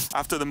hand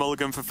after the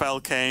mulligan for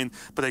Felkeine,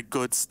 but a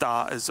good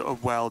start as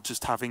well,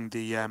 just having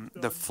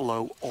the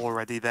flow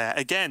already there.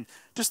 Again,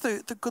 just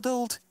the good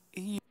old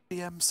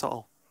EVM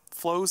soul.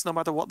 Flows no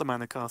matter what the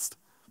mana cost.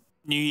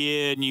 New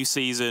year, new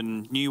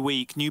season, new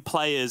week, new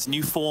players,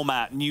 new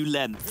format, new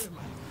length.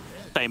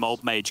 Same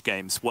old Mage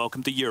games.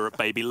 Welcome to Europe,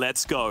 baby.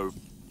 Let's go.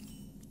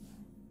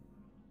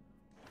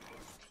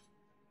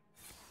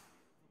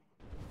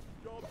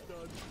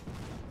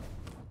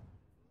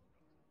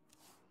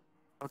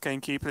 Okay,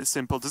 and keeping it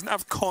simple. Doesn't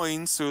have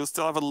coins, so he'll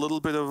still have a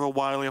little bit of a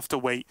while. You have to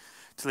wait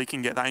till he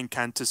can get that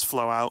Incantus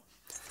flow out.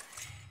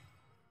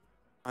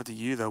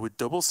 RDU, though, with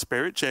double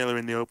Spirit Jailer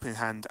in the opening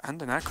hand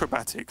and an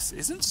Acrobatics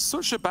isn't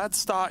such a bad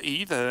start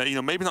either. You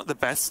know, maybe not the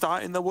best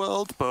start in the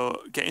world,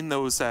 but getting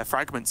those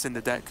fragments in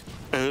the deck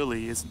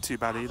early isn't too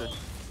bad either.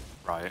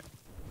 Right.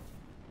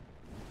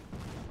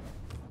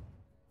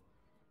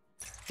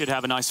 Should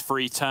have a nice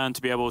free turn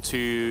to be able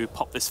to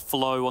pop this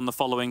flow on the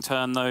following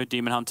turn, though.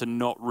 Demon Hunter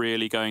not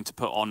really going to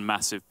put on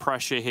massive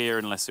pressure here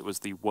unless it was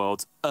the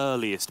world's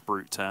earliest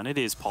Brute turn. It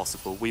is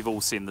possible. We've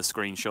all seen the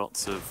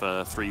screenshots of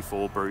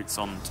 3-4 Brutes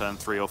on turn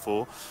 3 or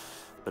 4.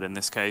 But in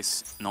this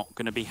case, not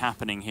going to be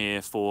happening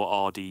here for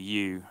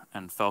RDU.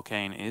 And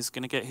Felkeine is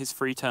going to get his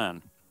free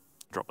turn.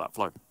 Drop that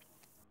flow.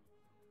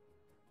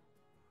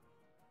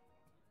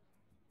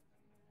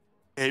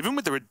 Yeah, even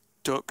with the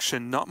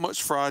reduction, not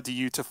much for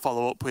RDU to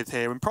follow up with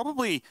here, and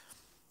probably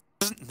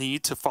doesn't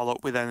need to follow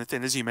up with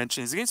anything, as you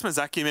mentioned. It's against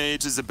Mizaki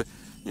Mage.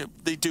 You know,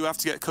 they do have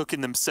to get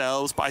cooking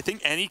themselves, but I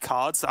think any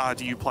cards that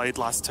RDU played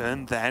last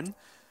turn then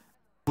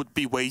would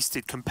be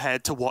wasted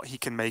compared to what he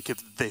can make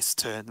of this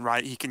turn,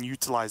 right? He can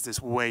utilize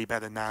this way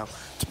better now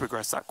to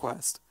progress that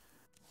quest.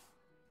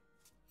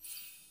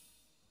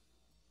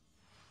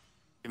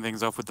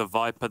 Things off with the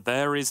Viper.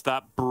 There is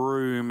that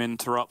broom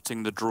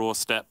interrupting the draw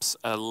steps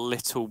a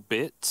little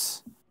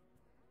bit.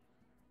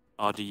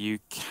 RDU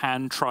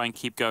can try and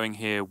keep going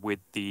here with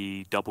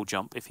the double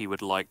jump if he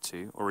would like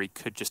to, or he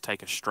could just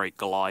take a straight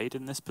glide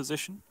in this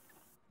position.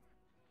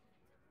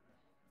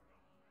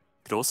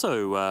 Could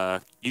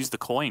also use the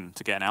coin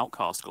to get an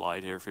outcast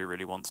glide here if he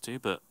really wants to,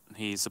 but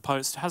he's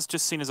has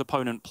just seen his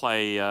opponent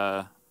play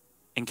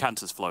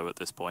Incantus Flow at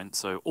this point,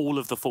 so all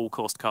of the full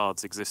cost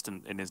cards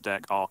existent in his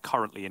deck are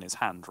currently in his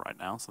hand right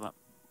now, so that's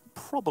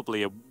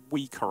probably a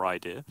weaker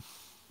idea.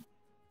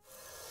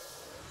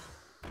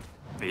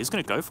 He's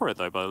going to go for it,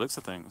 though, by the looks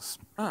of things.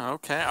 Oh,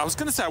 okay. I was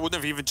going to say I wouldn't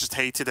have even just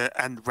hated a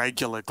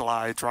regular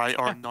glide, right?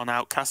 Or a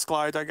non-outcast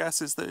glide, I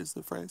guess, is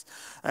the phrase.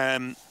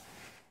 But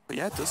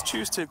yeah, it does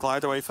choose to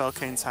glide away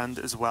Felkeine's hand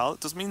as well. It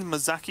does mean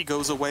Mizaki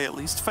goes away, at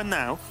least for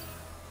now.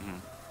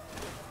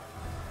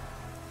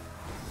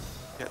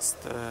 Gets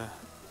the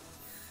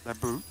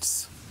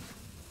Brutes.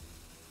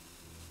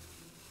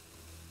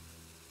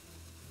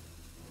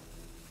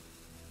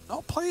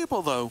 Not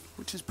playable, though,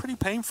 which is pretty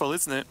painful,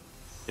 isn't it?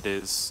 It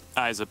is.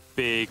 That is a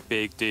big,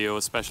 big deal,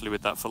 especially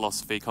with that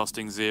philosophy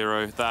costing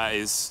 0. That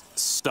is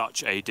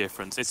such a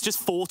difference. It's just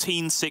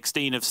 14,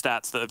 16 of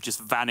stats that have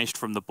just vanished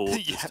from the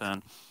board this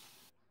turn.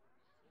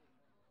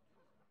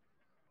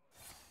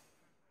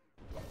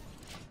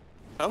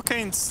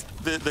 Felkeine's,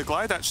 the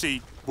glide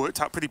actually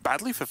worked out pretty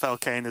badly for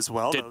Felkeine as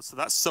well, though. So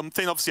that's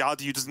something, obviously,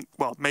 RDU doesn't,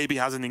 well, maybe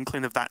has an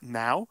inkling of that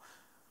now.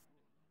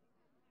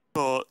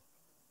 But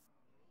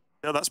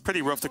yeah, that's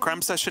pretty rough. The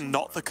Cram Session,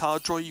 not the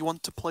card draw you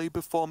want to play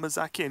before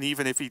Mizaki, and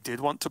even if he did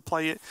want to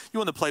play it, you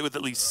want to play with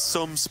at least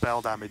some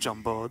spell damage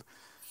on board.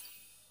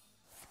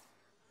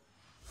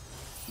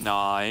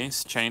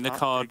 Nice. Chain the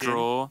card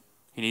draw.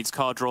 He needs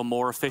card draw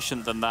more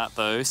efficient than that,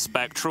 though.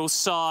 Spectral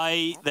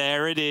Sight.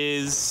 There it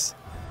is.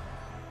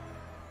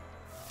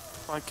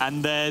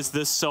 And there's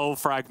the Soul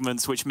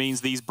Fragments, which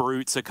means these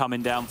brutes are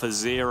coming down for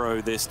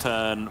 0 this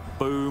turn.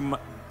 Boom,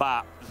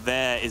 bap.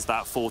 There is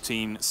that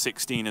 14,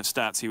 16 of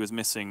stats he was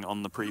missing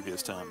on the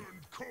previous turn.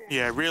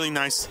 Yeah, really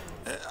nice.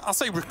 I'll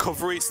say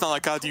recovery. It's not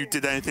like RDU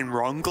did anything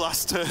wrong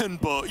last turn,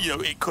 but, you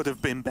know, it could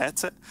have been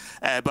better.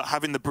 But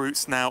having the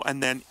brutes now,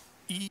 and then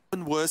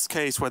even worst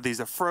case, where these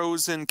are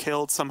frozen,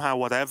 killed somehow,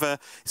 whatever,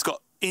 he's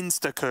got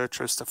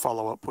insta-Kurtrus to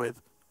follow up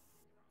with.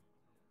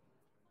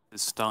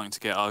 It's starting to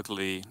get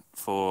ugly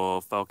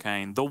for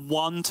Felkeine. The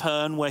one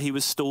turn where he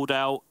was stalled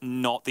out,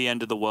 not the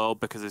end of the world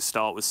because his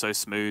start was so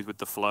smooth with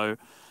the flow.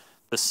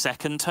 The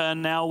second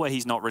turn now, where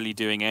he's not really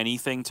doing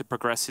anything to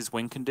progress his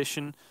win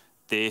condition,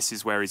 this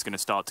is where he's going to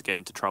start to get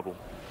into trouble.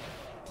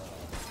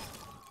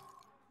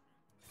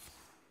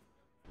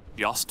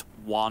 Just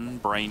one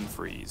Brain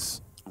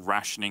Freeze,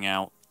 rationing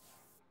out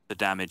the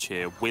damage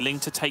here. Willing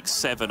to take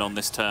 7 on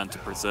this turn to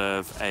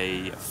preserve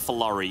a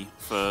flurry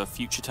for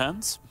future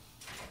turns.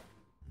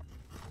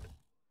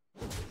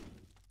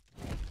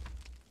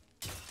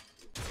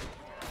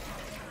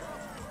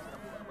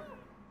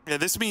 Yeah,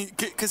 this means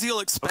because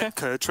he'll expect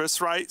Kurtrus,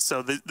 right?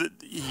 So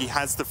he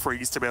has the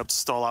freeze to be able to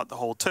stall out the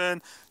whole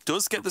turn.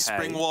 Does get the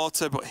Spring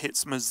Water, but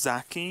hits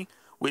Mizaki,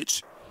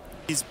 which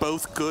is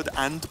both good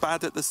and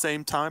bad at the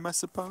same time, I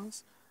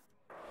suppose.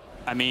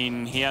 I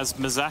mean, he has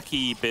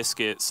Mizaki,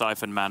 Biscuit,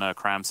 Siphon Mana,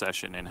 Cram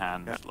Session in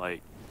hand. Yeah.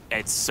 Like,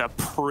 it's a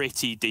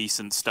pretty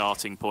decent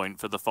starting point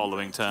for the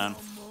following turn.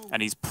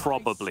 And he's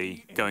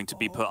probably going to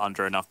be put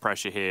under enough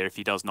pressure here if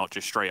he does not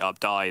just straight up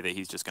die that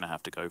he's just going to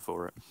have to go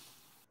for it.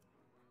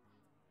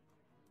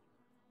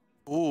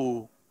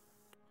 Ooh,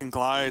 and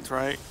glide,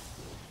 right?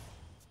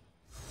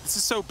 This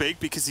is so big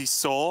because he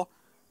saw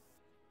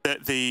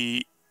that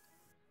the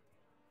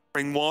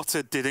Spring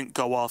Water didn't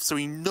go off, so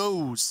he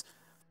knows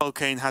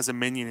Felkeine has a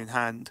minion in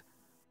hand.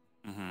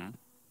 And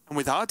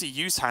with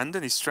RDU's hand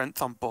and his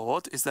strength on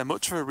board, is there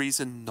much of a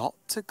reason not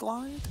to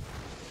glide?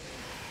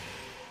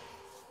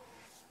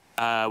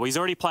 Well, he's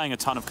already playing a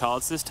ton of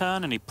cards this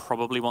turn, and he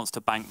probably wants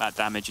to bank that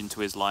damage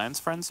into his Lion's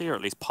Frenzy, or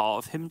at least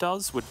part of him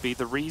does, would be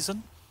the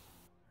reason.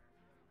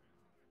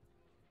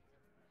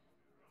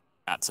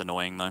 That's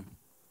annoying, though.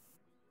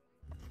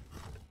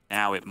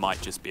 Now it might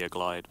just be a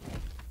glide.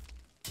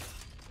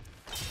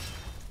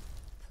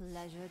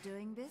 Pleasure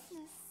doing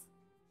business.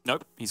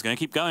 Nope, he's going to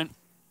keep going.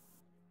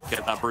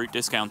 Get that brute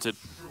discounted.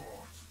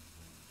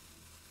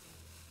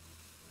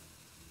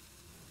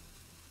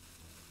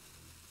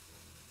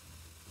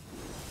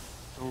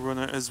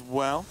 Runner as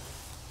well.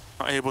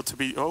 Not able to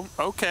be... Oh,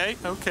 okay,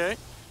 okay.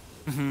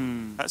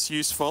 That's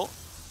useful.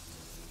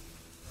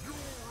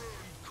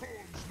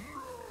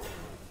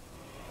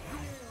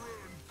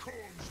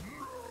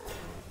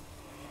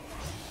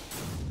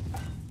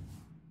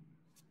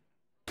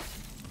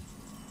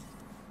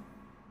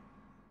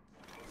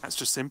 That's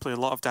just simply a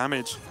lot of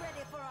damage.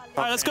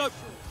 All right, let's go.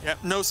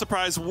 Yep, no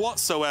surprise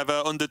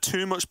whatsoever. Under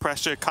too much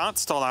pressure, can't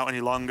stall out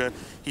any longer.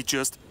 He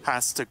just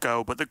has to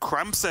go. But the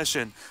Cramp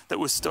Session that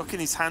was stuck in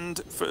his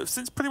hand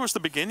since pretty much the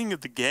beginning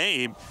of the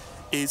game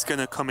is going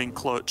to come in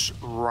clutch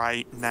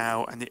right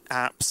now, and it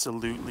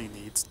absolutely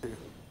needs to.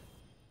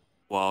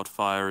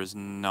 Wildfire is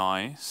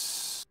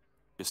nice,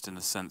 just in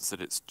the sense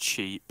that it's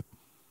cheap.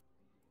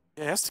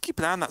 Yeah, he has to keep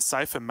an eye on that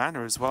Siphon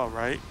Mana as well,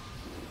 right?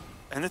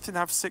 Anything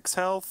have 6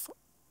 health?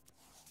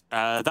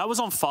 That was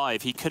on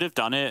 5. He could have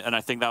done it, and I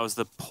think that was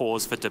the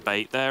pause for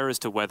debate there as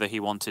to whether he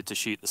wanted to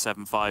shoot the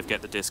 7-5,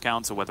 get the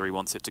discounts, or whether he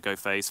wants it to go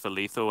face for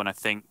lethal. And I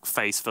think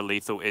face for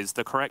lethal is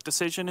the correct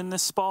decision in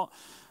this spot.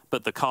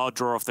 But the card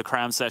draw off the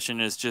Cram Session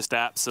has just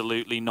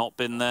absolutely not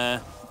been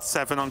there.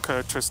 7 on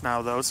Kurtrus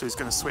now, though, so he's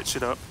going to switch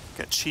it up.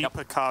 Get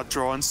cheaper card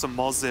draw and some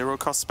more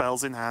 0-cost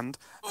spells in hand.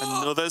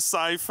 Another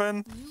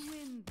Siphon.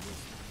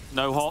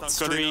 No hot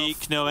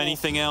streak, no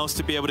anything else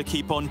to be able to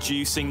keep on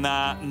juicing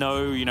that.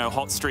 No, you know,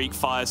 hot streak,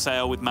 fire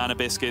sale with mana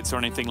biscuits or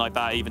anything like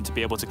that, even to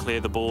be able to clear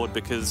the board.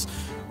 Because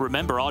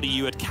remember,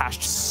 RDU had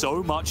cashed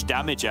so much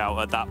damage out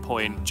at that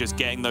point, just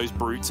getting those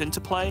brutes into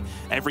play.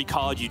 Every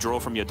card you draw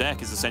from your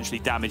deck is essentially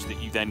damage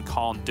that you then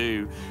can't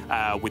do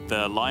with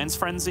the Lion's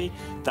Frenzy.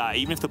 That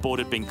even if the board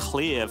had been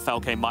clear,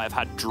 Felkeine might have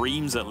had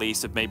dreams at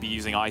least of maybe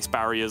using ice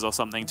barriers or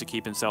something to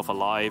keep himself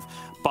alive.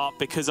 But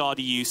because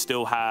RDU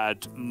still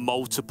had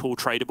multiple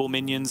tradable playable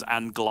minions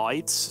and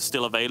glides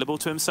still available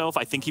to himself,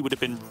 I think he would have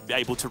been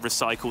able to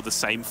recycle the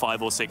same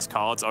 5 or 6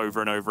 cards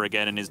over and over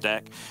again in his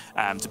deck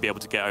to be able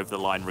to get over the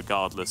line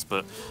regardless.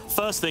 But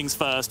first things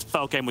first,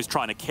 Felkeine was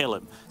trying to kill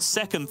him.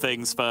 Second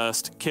things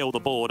first, kill the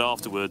board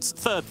afterwards.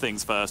 Third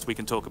things first, we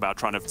can talk about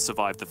trying to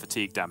survive the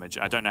fatigue damage.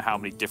 I don't know how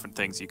many different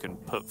things you can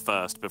put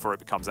first before it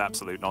becomes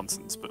absolute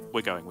nonsense, but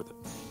we're going with it.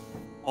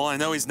 All I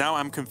know is now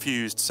I'm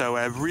confused. So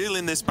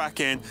reeling this back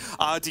in,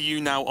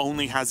 RDU now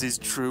only has his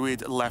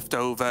Druid left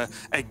over.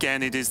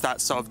 Again, it is that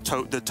sort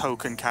of the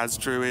token Kaz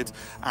Druid.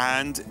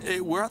 And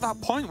we're at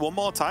that point one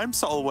more time,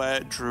 Sol,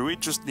 where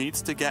Druid just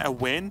needs to get a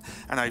win.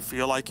 And I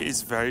feel like it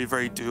is very,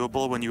 very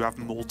doable when you have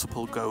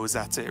multiple goes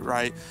at it,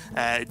 right?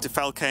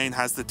 Felkeine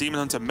has the Demon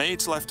Hunter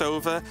Mage left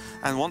over.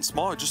 And once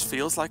more, it just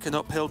feels like an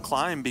uphill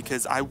climb,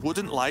 because I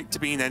wouldn't like to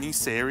be in any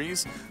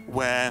series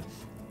where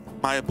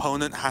my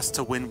opponent has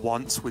to win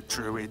once with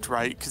Druid,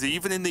 right? Because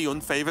even in the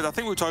unfavored, I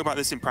think we were talking about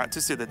this in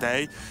practice the other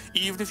day,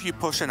 even if you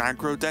push an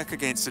aggro deck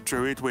against a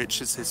Druid, which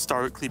has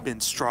historically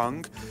been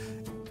strong,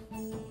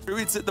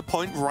 Druid's at the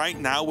point right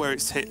now where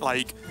it's hit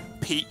like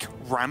peak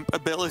ramp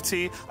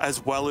ability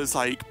as well as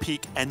like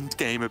peak end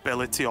game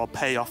ability or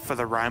payoff for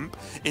the ramp,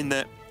 in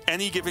that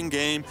any given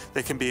game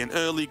there can be an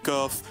early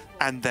guff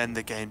and then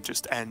the game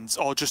just ends,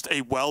 or just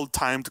a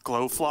well-timed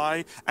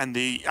Glowfly and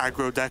the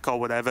aggro deck or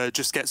whatever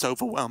just gets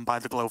overwhelmed by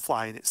the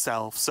Glowfly in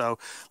itself. So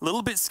a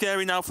little bit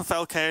scary now for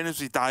Felkeine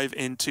as we dive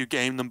into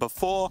game number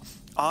 4.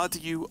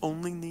 RDU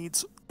only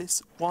needs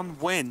this one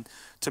win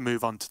to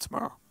move on to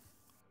tomorrow.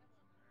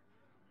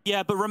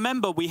 Yeah, but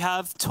remember, we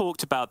have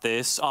talked about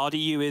this.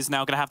 RDU is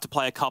now going to have to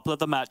play a couple of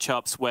the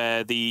matchups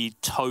where the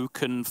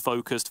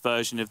token-focused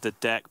version of the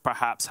deck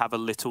perhaps have a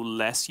little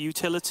less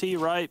utility,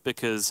 right?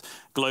 Because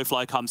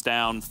Glowfly comes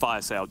down,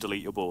 Fire Sale,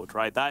 delete your board,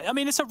 right? That, I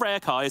mean, it's a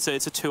rare card. It's a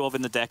 2-of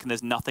in the deck, and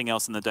there's nothing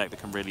else in the deck that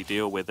can really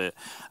deal with it.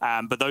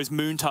 But those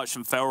Moon Touch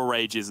and Feral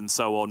Rages and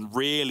so on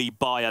really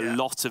buy a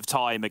lot of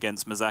time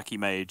against Mizaki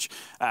Mage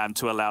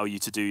to allow you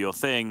to do your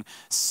thing.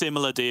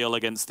 Similar deal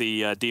against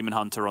the Demon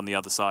Hunter on the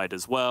other side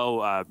as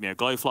well. You know,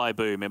 Glowfly,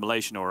 boom,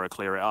 Immolation Aura,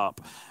 clear it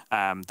up,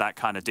 that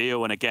kind of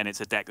deal. And again,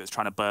 it's a deck that's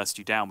trying to burst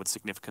you down with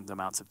significant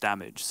amounts of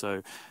damage.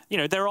 So, you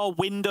know, there are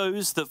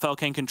windows that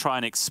Felkeine can try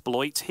and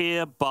exploit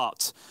here,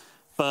 but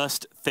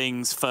first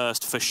things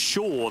first, for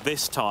sure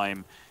this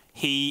time,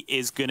 he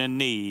is going to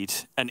need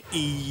an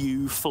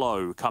EU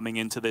flow coming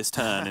into this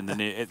turn in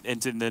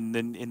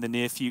the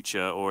near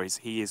future, or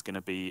he is going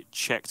to be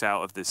checked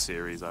out of this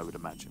series, I would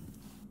imagine.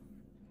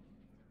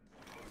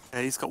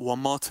 Yeah, he's got one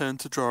more turn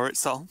to draw it,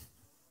 Sol.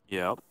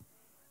 Yep.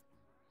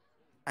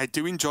 I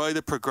do enjoy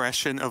the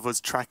progression of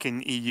us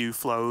tracking EU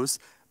flows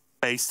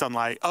based on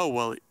like, oh,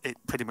 well, it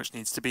pretty much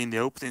needs to be in the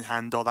opening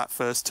hand or that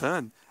first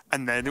turn.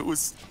 And then it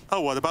was,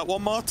 oh, what about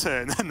one more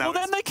turn? And now well,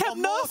 then they kept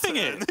nerfing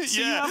it. So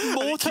yeah, you have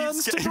more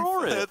turns to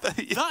draw it.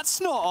 Yeah. That's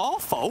not our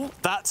fault.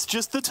 That's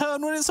just the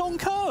turn when it's on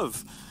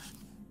curve.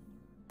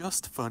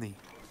 Just funny.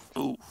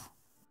 Ooh.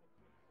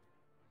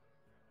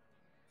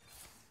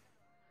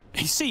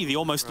 You see the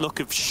almost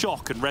look of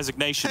shock and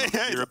resignation on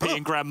the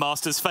European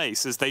Grandmasters'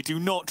 face as they do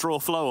not draw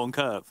flow on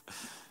curve.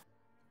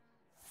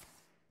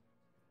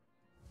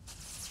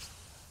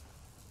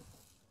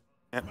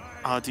 Yep,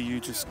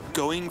 RDU just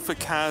going for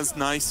Kaz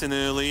nice and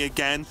early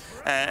again.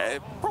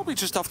 Probably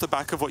just off the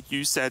back of what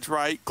you said,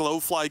 right?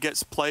 Glowfly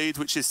gets played,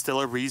 which is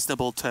still a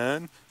reasonable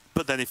turn.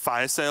 But then if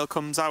Fire Sale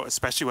comes out,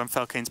 especially when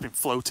Felkeine's been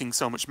floating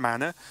so much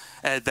mana,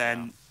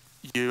 then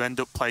you end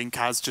up playing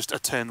Kaz just a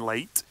turn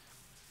late.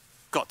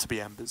 Got to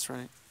be Embers,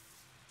 right?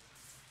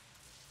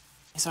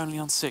 He's only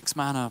on 6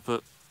 mana,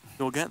 but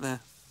you'll get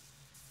there.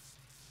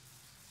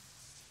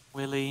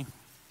 Will he?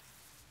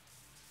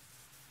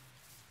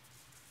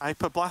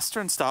 Hyper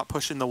Blaster and start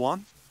pushing the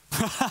 1.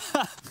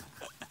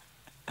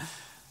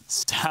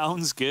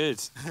 Sounds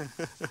good.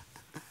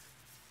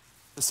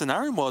 The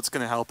Scenario Mode's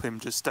going to help him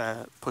just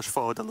push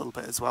forward a little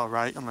bit as well,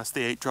 right? Unless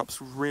the 8 drops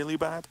really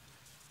bad.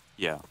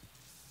 Yeah.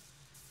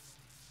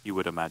 You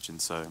would imagine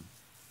so.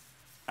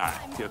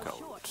 Alright, pure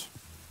gold.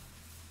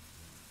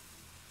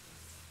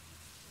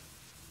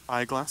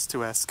 Eyeglass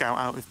to scout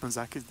out if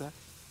Mazaki's there.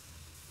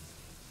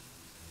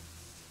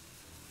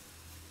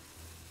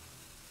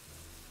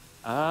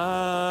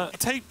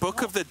 Take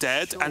Book of the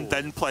Dead and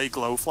then play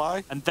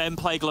Glowfly. And then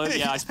play Glowfly.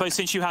 Yeah, I suppose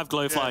since you have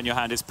Glowfly in your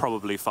hand, it's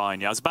probably fine.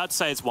 Yeah, I was about to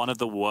say it's one of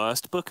the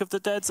worst Book of the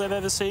Deads I've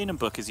ever seen, and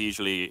Book is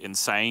usually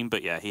insane,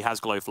 but yeah, he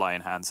has Glowfly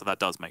in hand, so that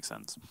does make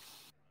sense.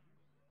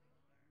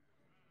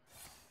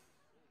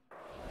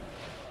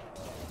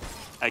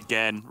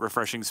 Again,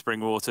 Refreshing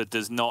Spring Water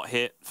does not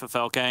hit for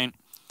Felkeine.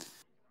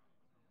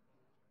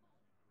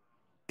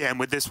 Yeah, and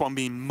with this one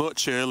being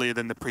much earlier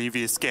than the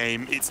previous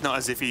game, it's not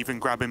as if even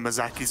grabbing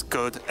Mazaki's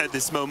good at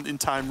this moment in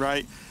time,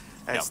 right?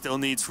 Yep. Still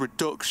needs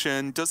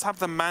reduction. Does have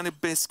the Mana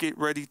Biscuit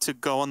ready to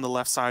go on the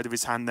left side of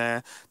his hand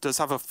there. Does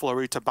have a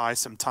Flurry to buy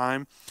some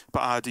time.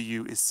 But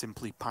RDU is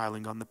simply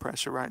piling on the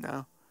pressure right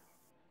now.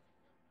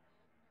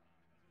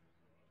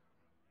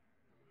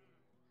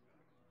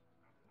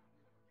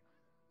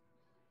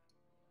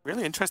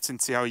 Really interesting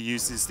to see how he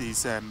uses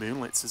these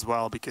Moonlits as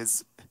well,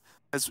 because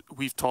as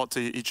we've talked to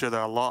each other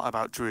a lot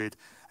about Druid,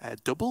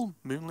 double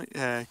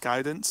Moonlit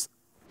Guidance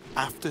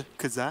after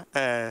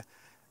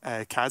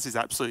Kaz is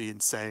absolutely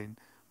insane.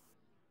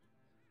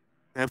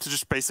 Being able to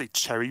just basically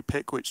cherry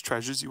pick which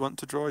treasures you want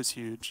to draw is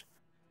huge.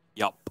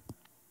 Yup.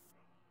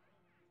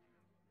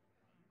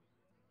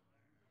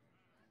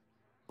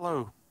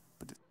 Hello.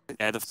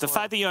 Yeah, the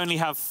fact that you only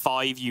have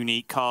 5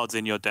 unique cards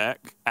in your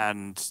deck,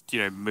 and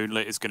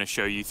Moonlit is going to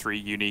show you 3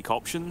 unique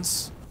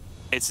options.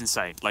 It's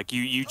insane. Like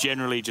you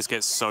generally just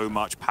get so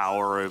much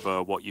power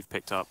over what you've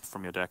picked up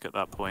from your deck at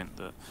that point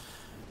that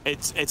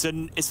it's the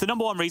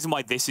 #1 reason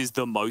why this is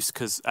the most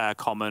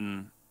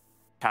common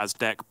Kaz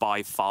deck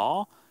by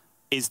far.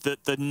 Is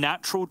that the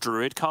natural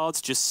Druid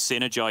cards just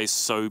synergize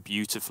so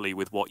beautifully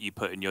with what you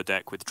put in your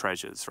deck with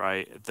treasures,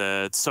 right?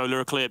 The Solar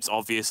Eclipse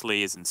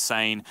obviously is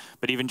insane,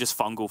 but even just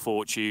Fungal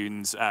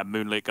Fortunes,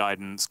 Moonlit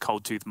Guidance,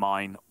 Coldtooth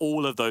Mine,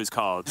 all of those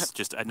cards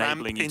just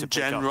enabling you to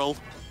pick up.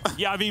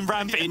 Yeah, I mean,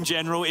 ramp in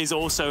general is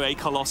also a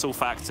colossal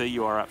factor.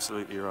 You are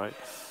absolutely right.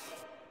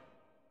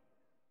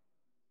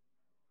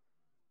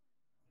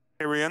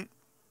 Tyrion,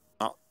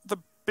 not the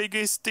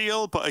biggest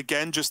deal, but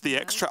again, just the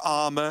extra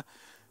armor.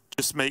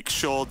 Just make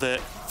sure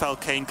that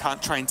Felkeine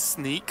can't try and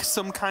sneak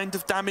some kind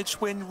of damage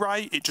win,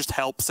 right? It just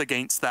helps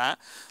against that.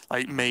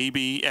 Like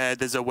maybe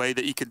there's a way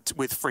that you could,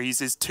 with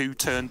freezes,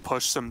 2-turn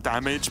push some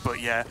damage.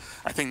 But yeah,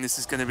 I think this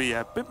is going to be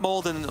a bit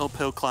more than an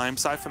uphill climb.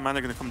 Cypher Mana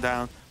are going to come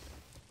down.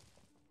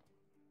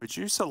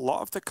 Reduce a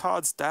lot of the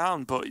cards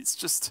down, but it's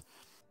just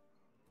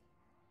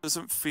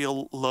doesn't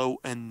feel low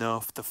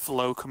enough. The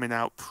flow coming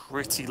out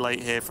pretty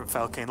late here from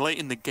Felkeine. Late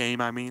in the game,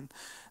 I mean.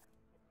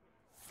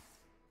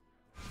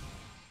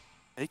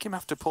 Make him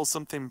have to pull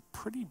something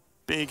pretty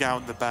big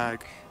out the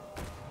bag.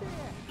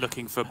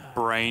 Looking for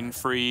Brain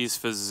Freeze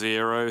for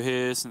 0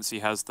 here, since he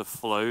has the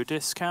flow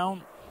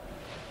discount.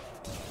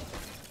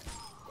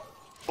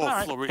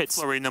 Or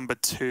flurry number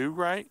 2,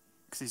 right?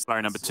 Because he's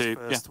flurry number 2,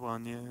 first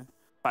one, yeah.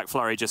 Back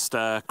Flurry just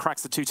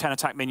cracks the 2 10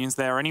 attack minions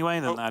there anyway,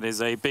 then that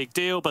is a big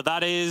deal. But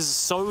that is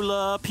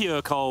Solar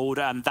Pure Cold,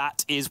 and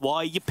that is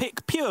why you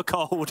pick Pure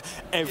Cold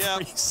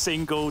every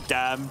single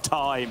damn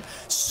time.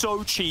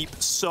 So cheap,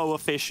 so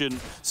efficient,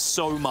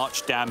 so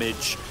much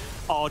damage.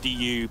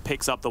 RDU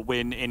picks up the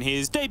win in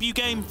his debut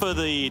game for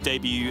the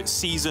debut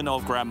season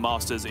of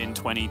Grandmasters in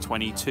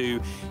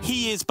 2022.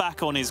 He is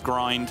back on his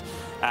grind.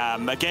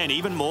 Again,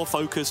 even more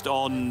focused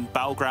on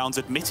Battlegrounds,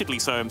 admittedly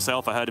so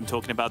himself. I heard him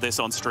talking about this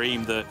on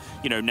stream, that,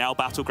 now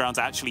Battlegrounds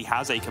actually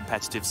has a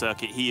competitive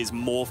circuit. He is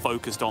more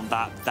focused on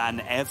that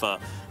than ever.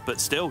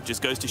 But still,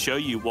 just goes to show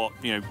you what,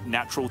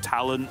 natural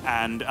talent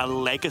and a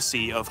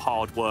legacy of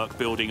hard work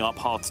building up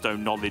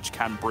Hearthstone knowledge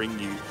can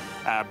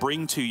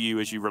bring to you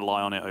as you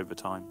rely on it over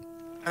time.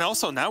 And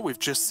also now we've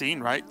just seen,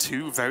 right,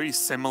 2 very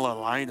similar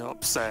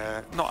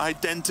lineups, not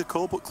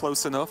identical, but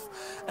close enough,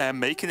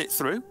 making it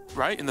through,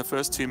 right, in the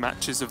first 2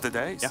 matches of the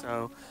day. Yeah.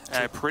 So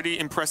pretty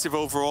impressive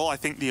overall. I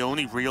think the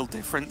only real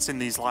difference in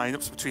these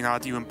lineups between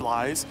RDU and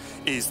Blaze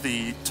is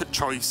the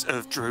choice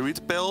of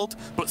Druid build,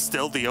 but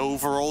still the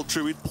overall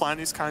Druid plan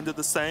is kind of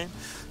the same.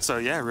 So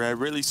yeah,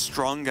 really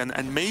strong,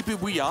 and maybe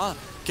we are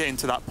getting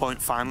to that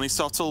point finally,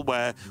 Sottle,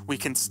 where we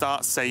can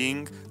start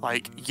saying,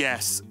 like,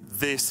 yes,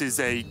 this is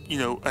a,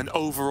 an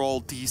overall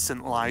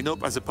decent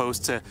lineup, as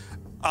opposed to,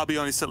 I'll be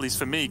honest, at least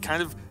for me,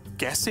 kind of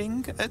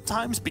guessing at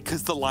times,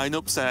 because the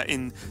lineups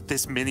in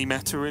this mini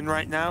meta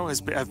right now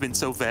have been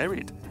so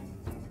varied.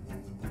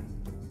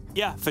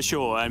 Yeah, for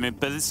sure. I mean,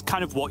 but it's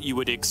kind of what you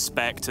would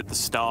expect at the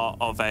start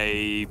of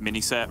a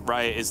mini set,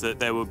 right? Is that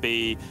there will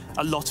be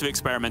a lot of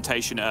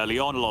experimentation early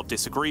on, a lot of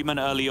disagreement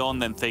early on,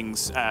 then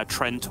things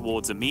trend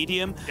towards a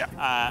medium.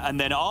 Yeah. And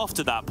then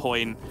after that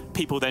point,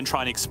 people then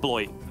try and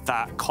exploit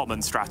that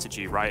common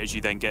strategy, right, as you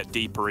then get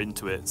deeper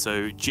into it.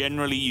 So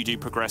generally you do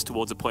progress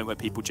towards a point where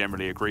people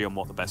generally agree on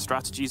what the best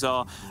strategies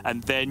are,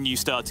 and then you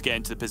start to get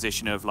into the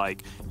position of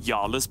like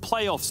Yala's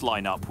playoffs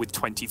lineup with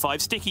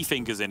 25 sticky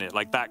fingers in it,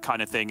 like that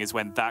kind of thing is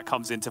when that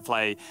comes into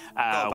play.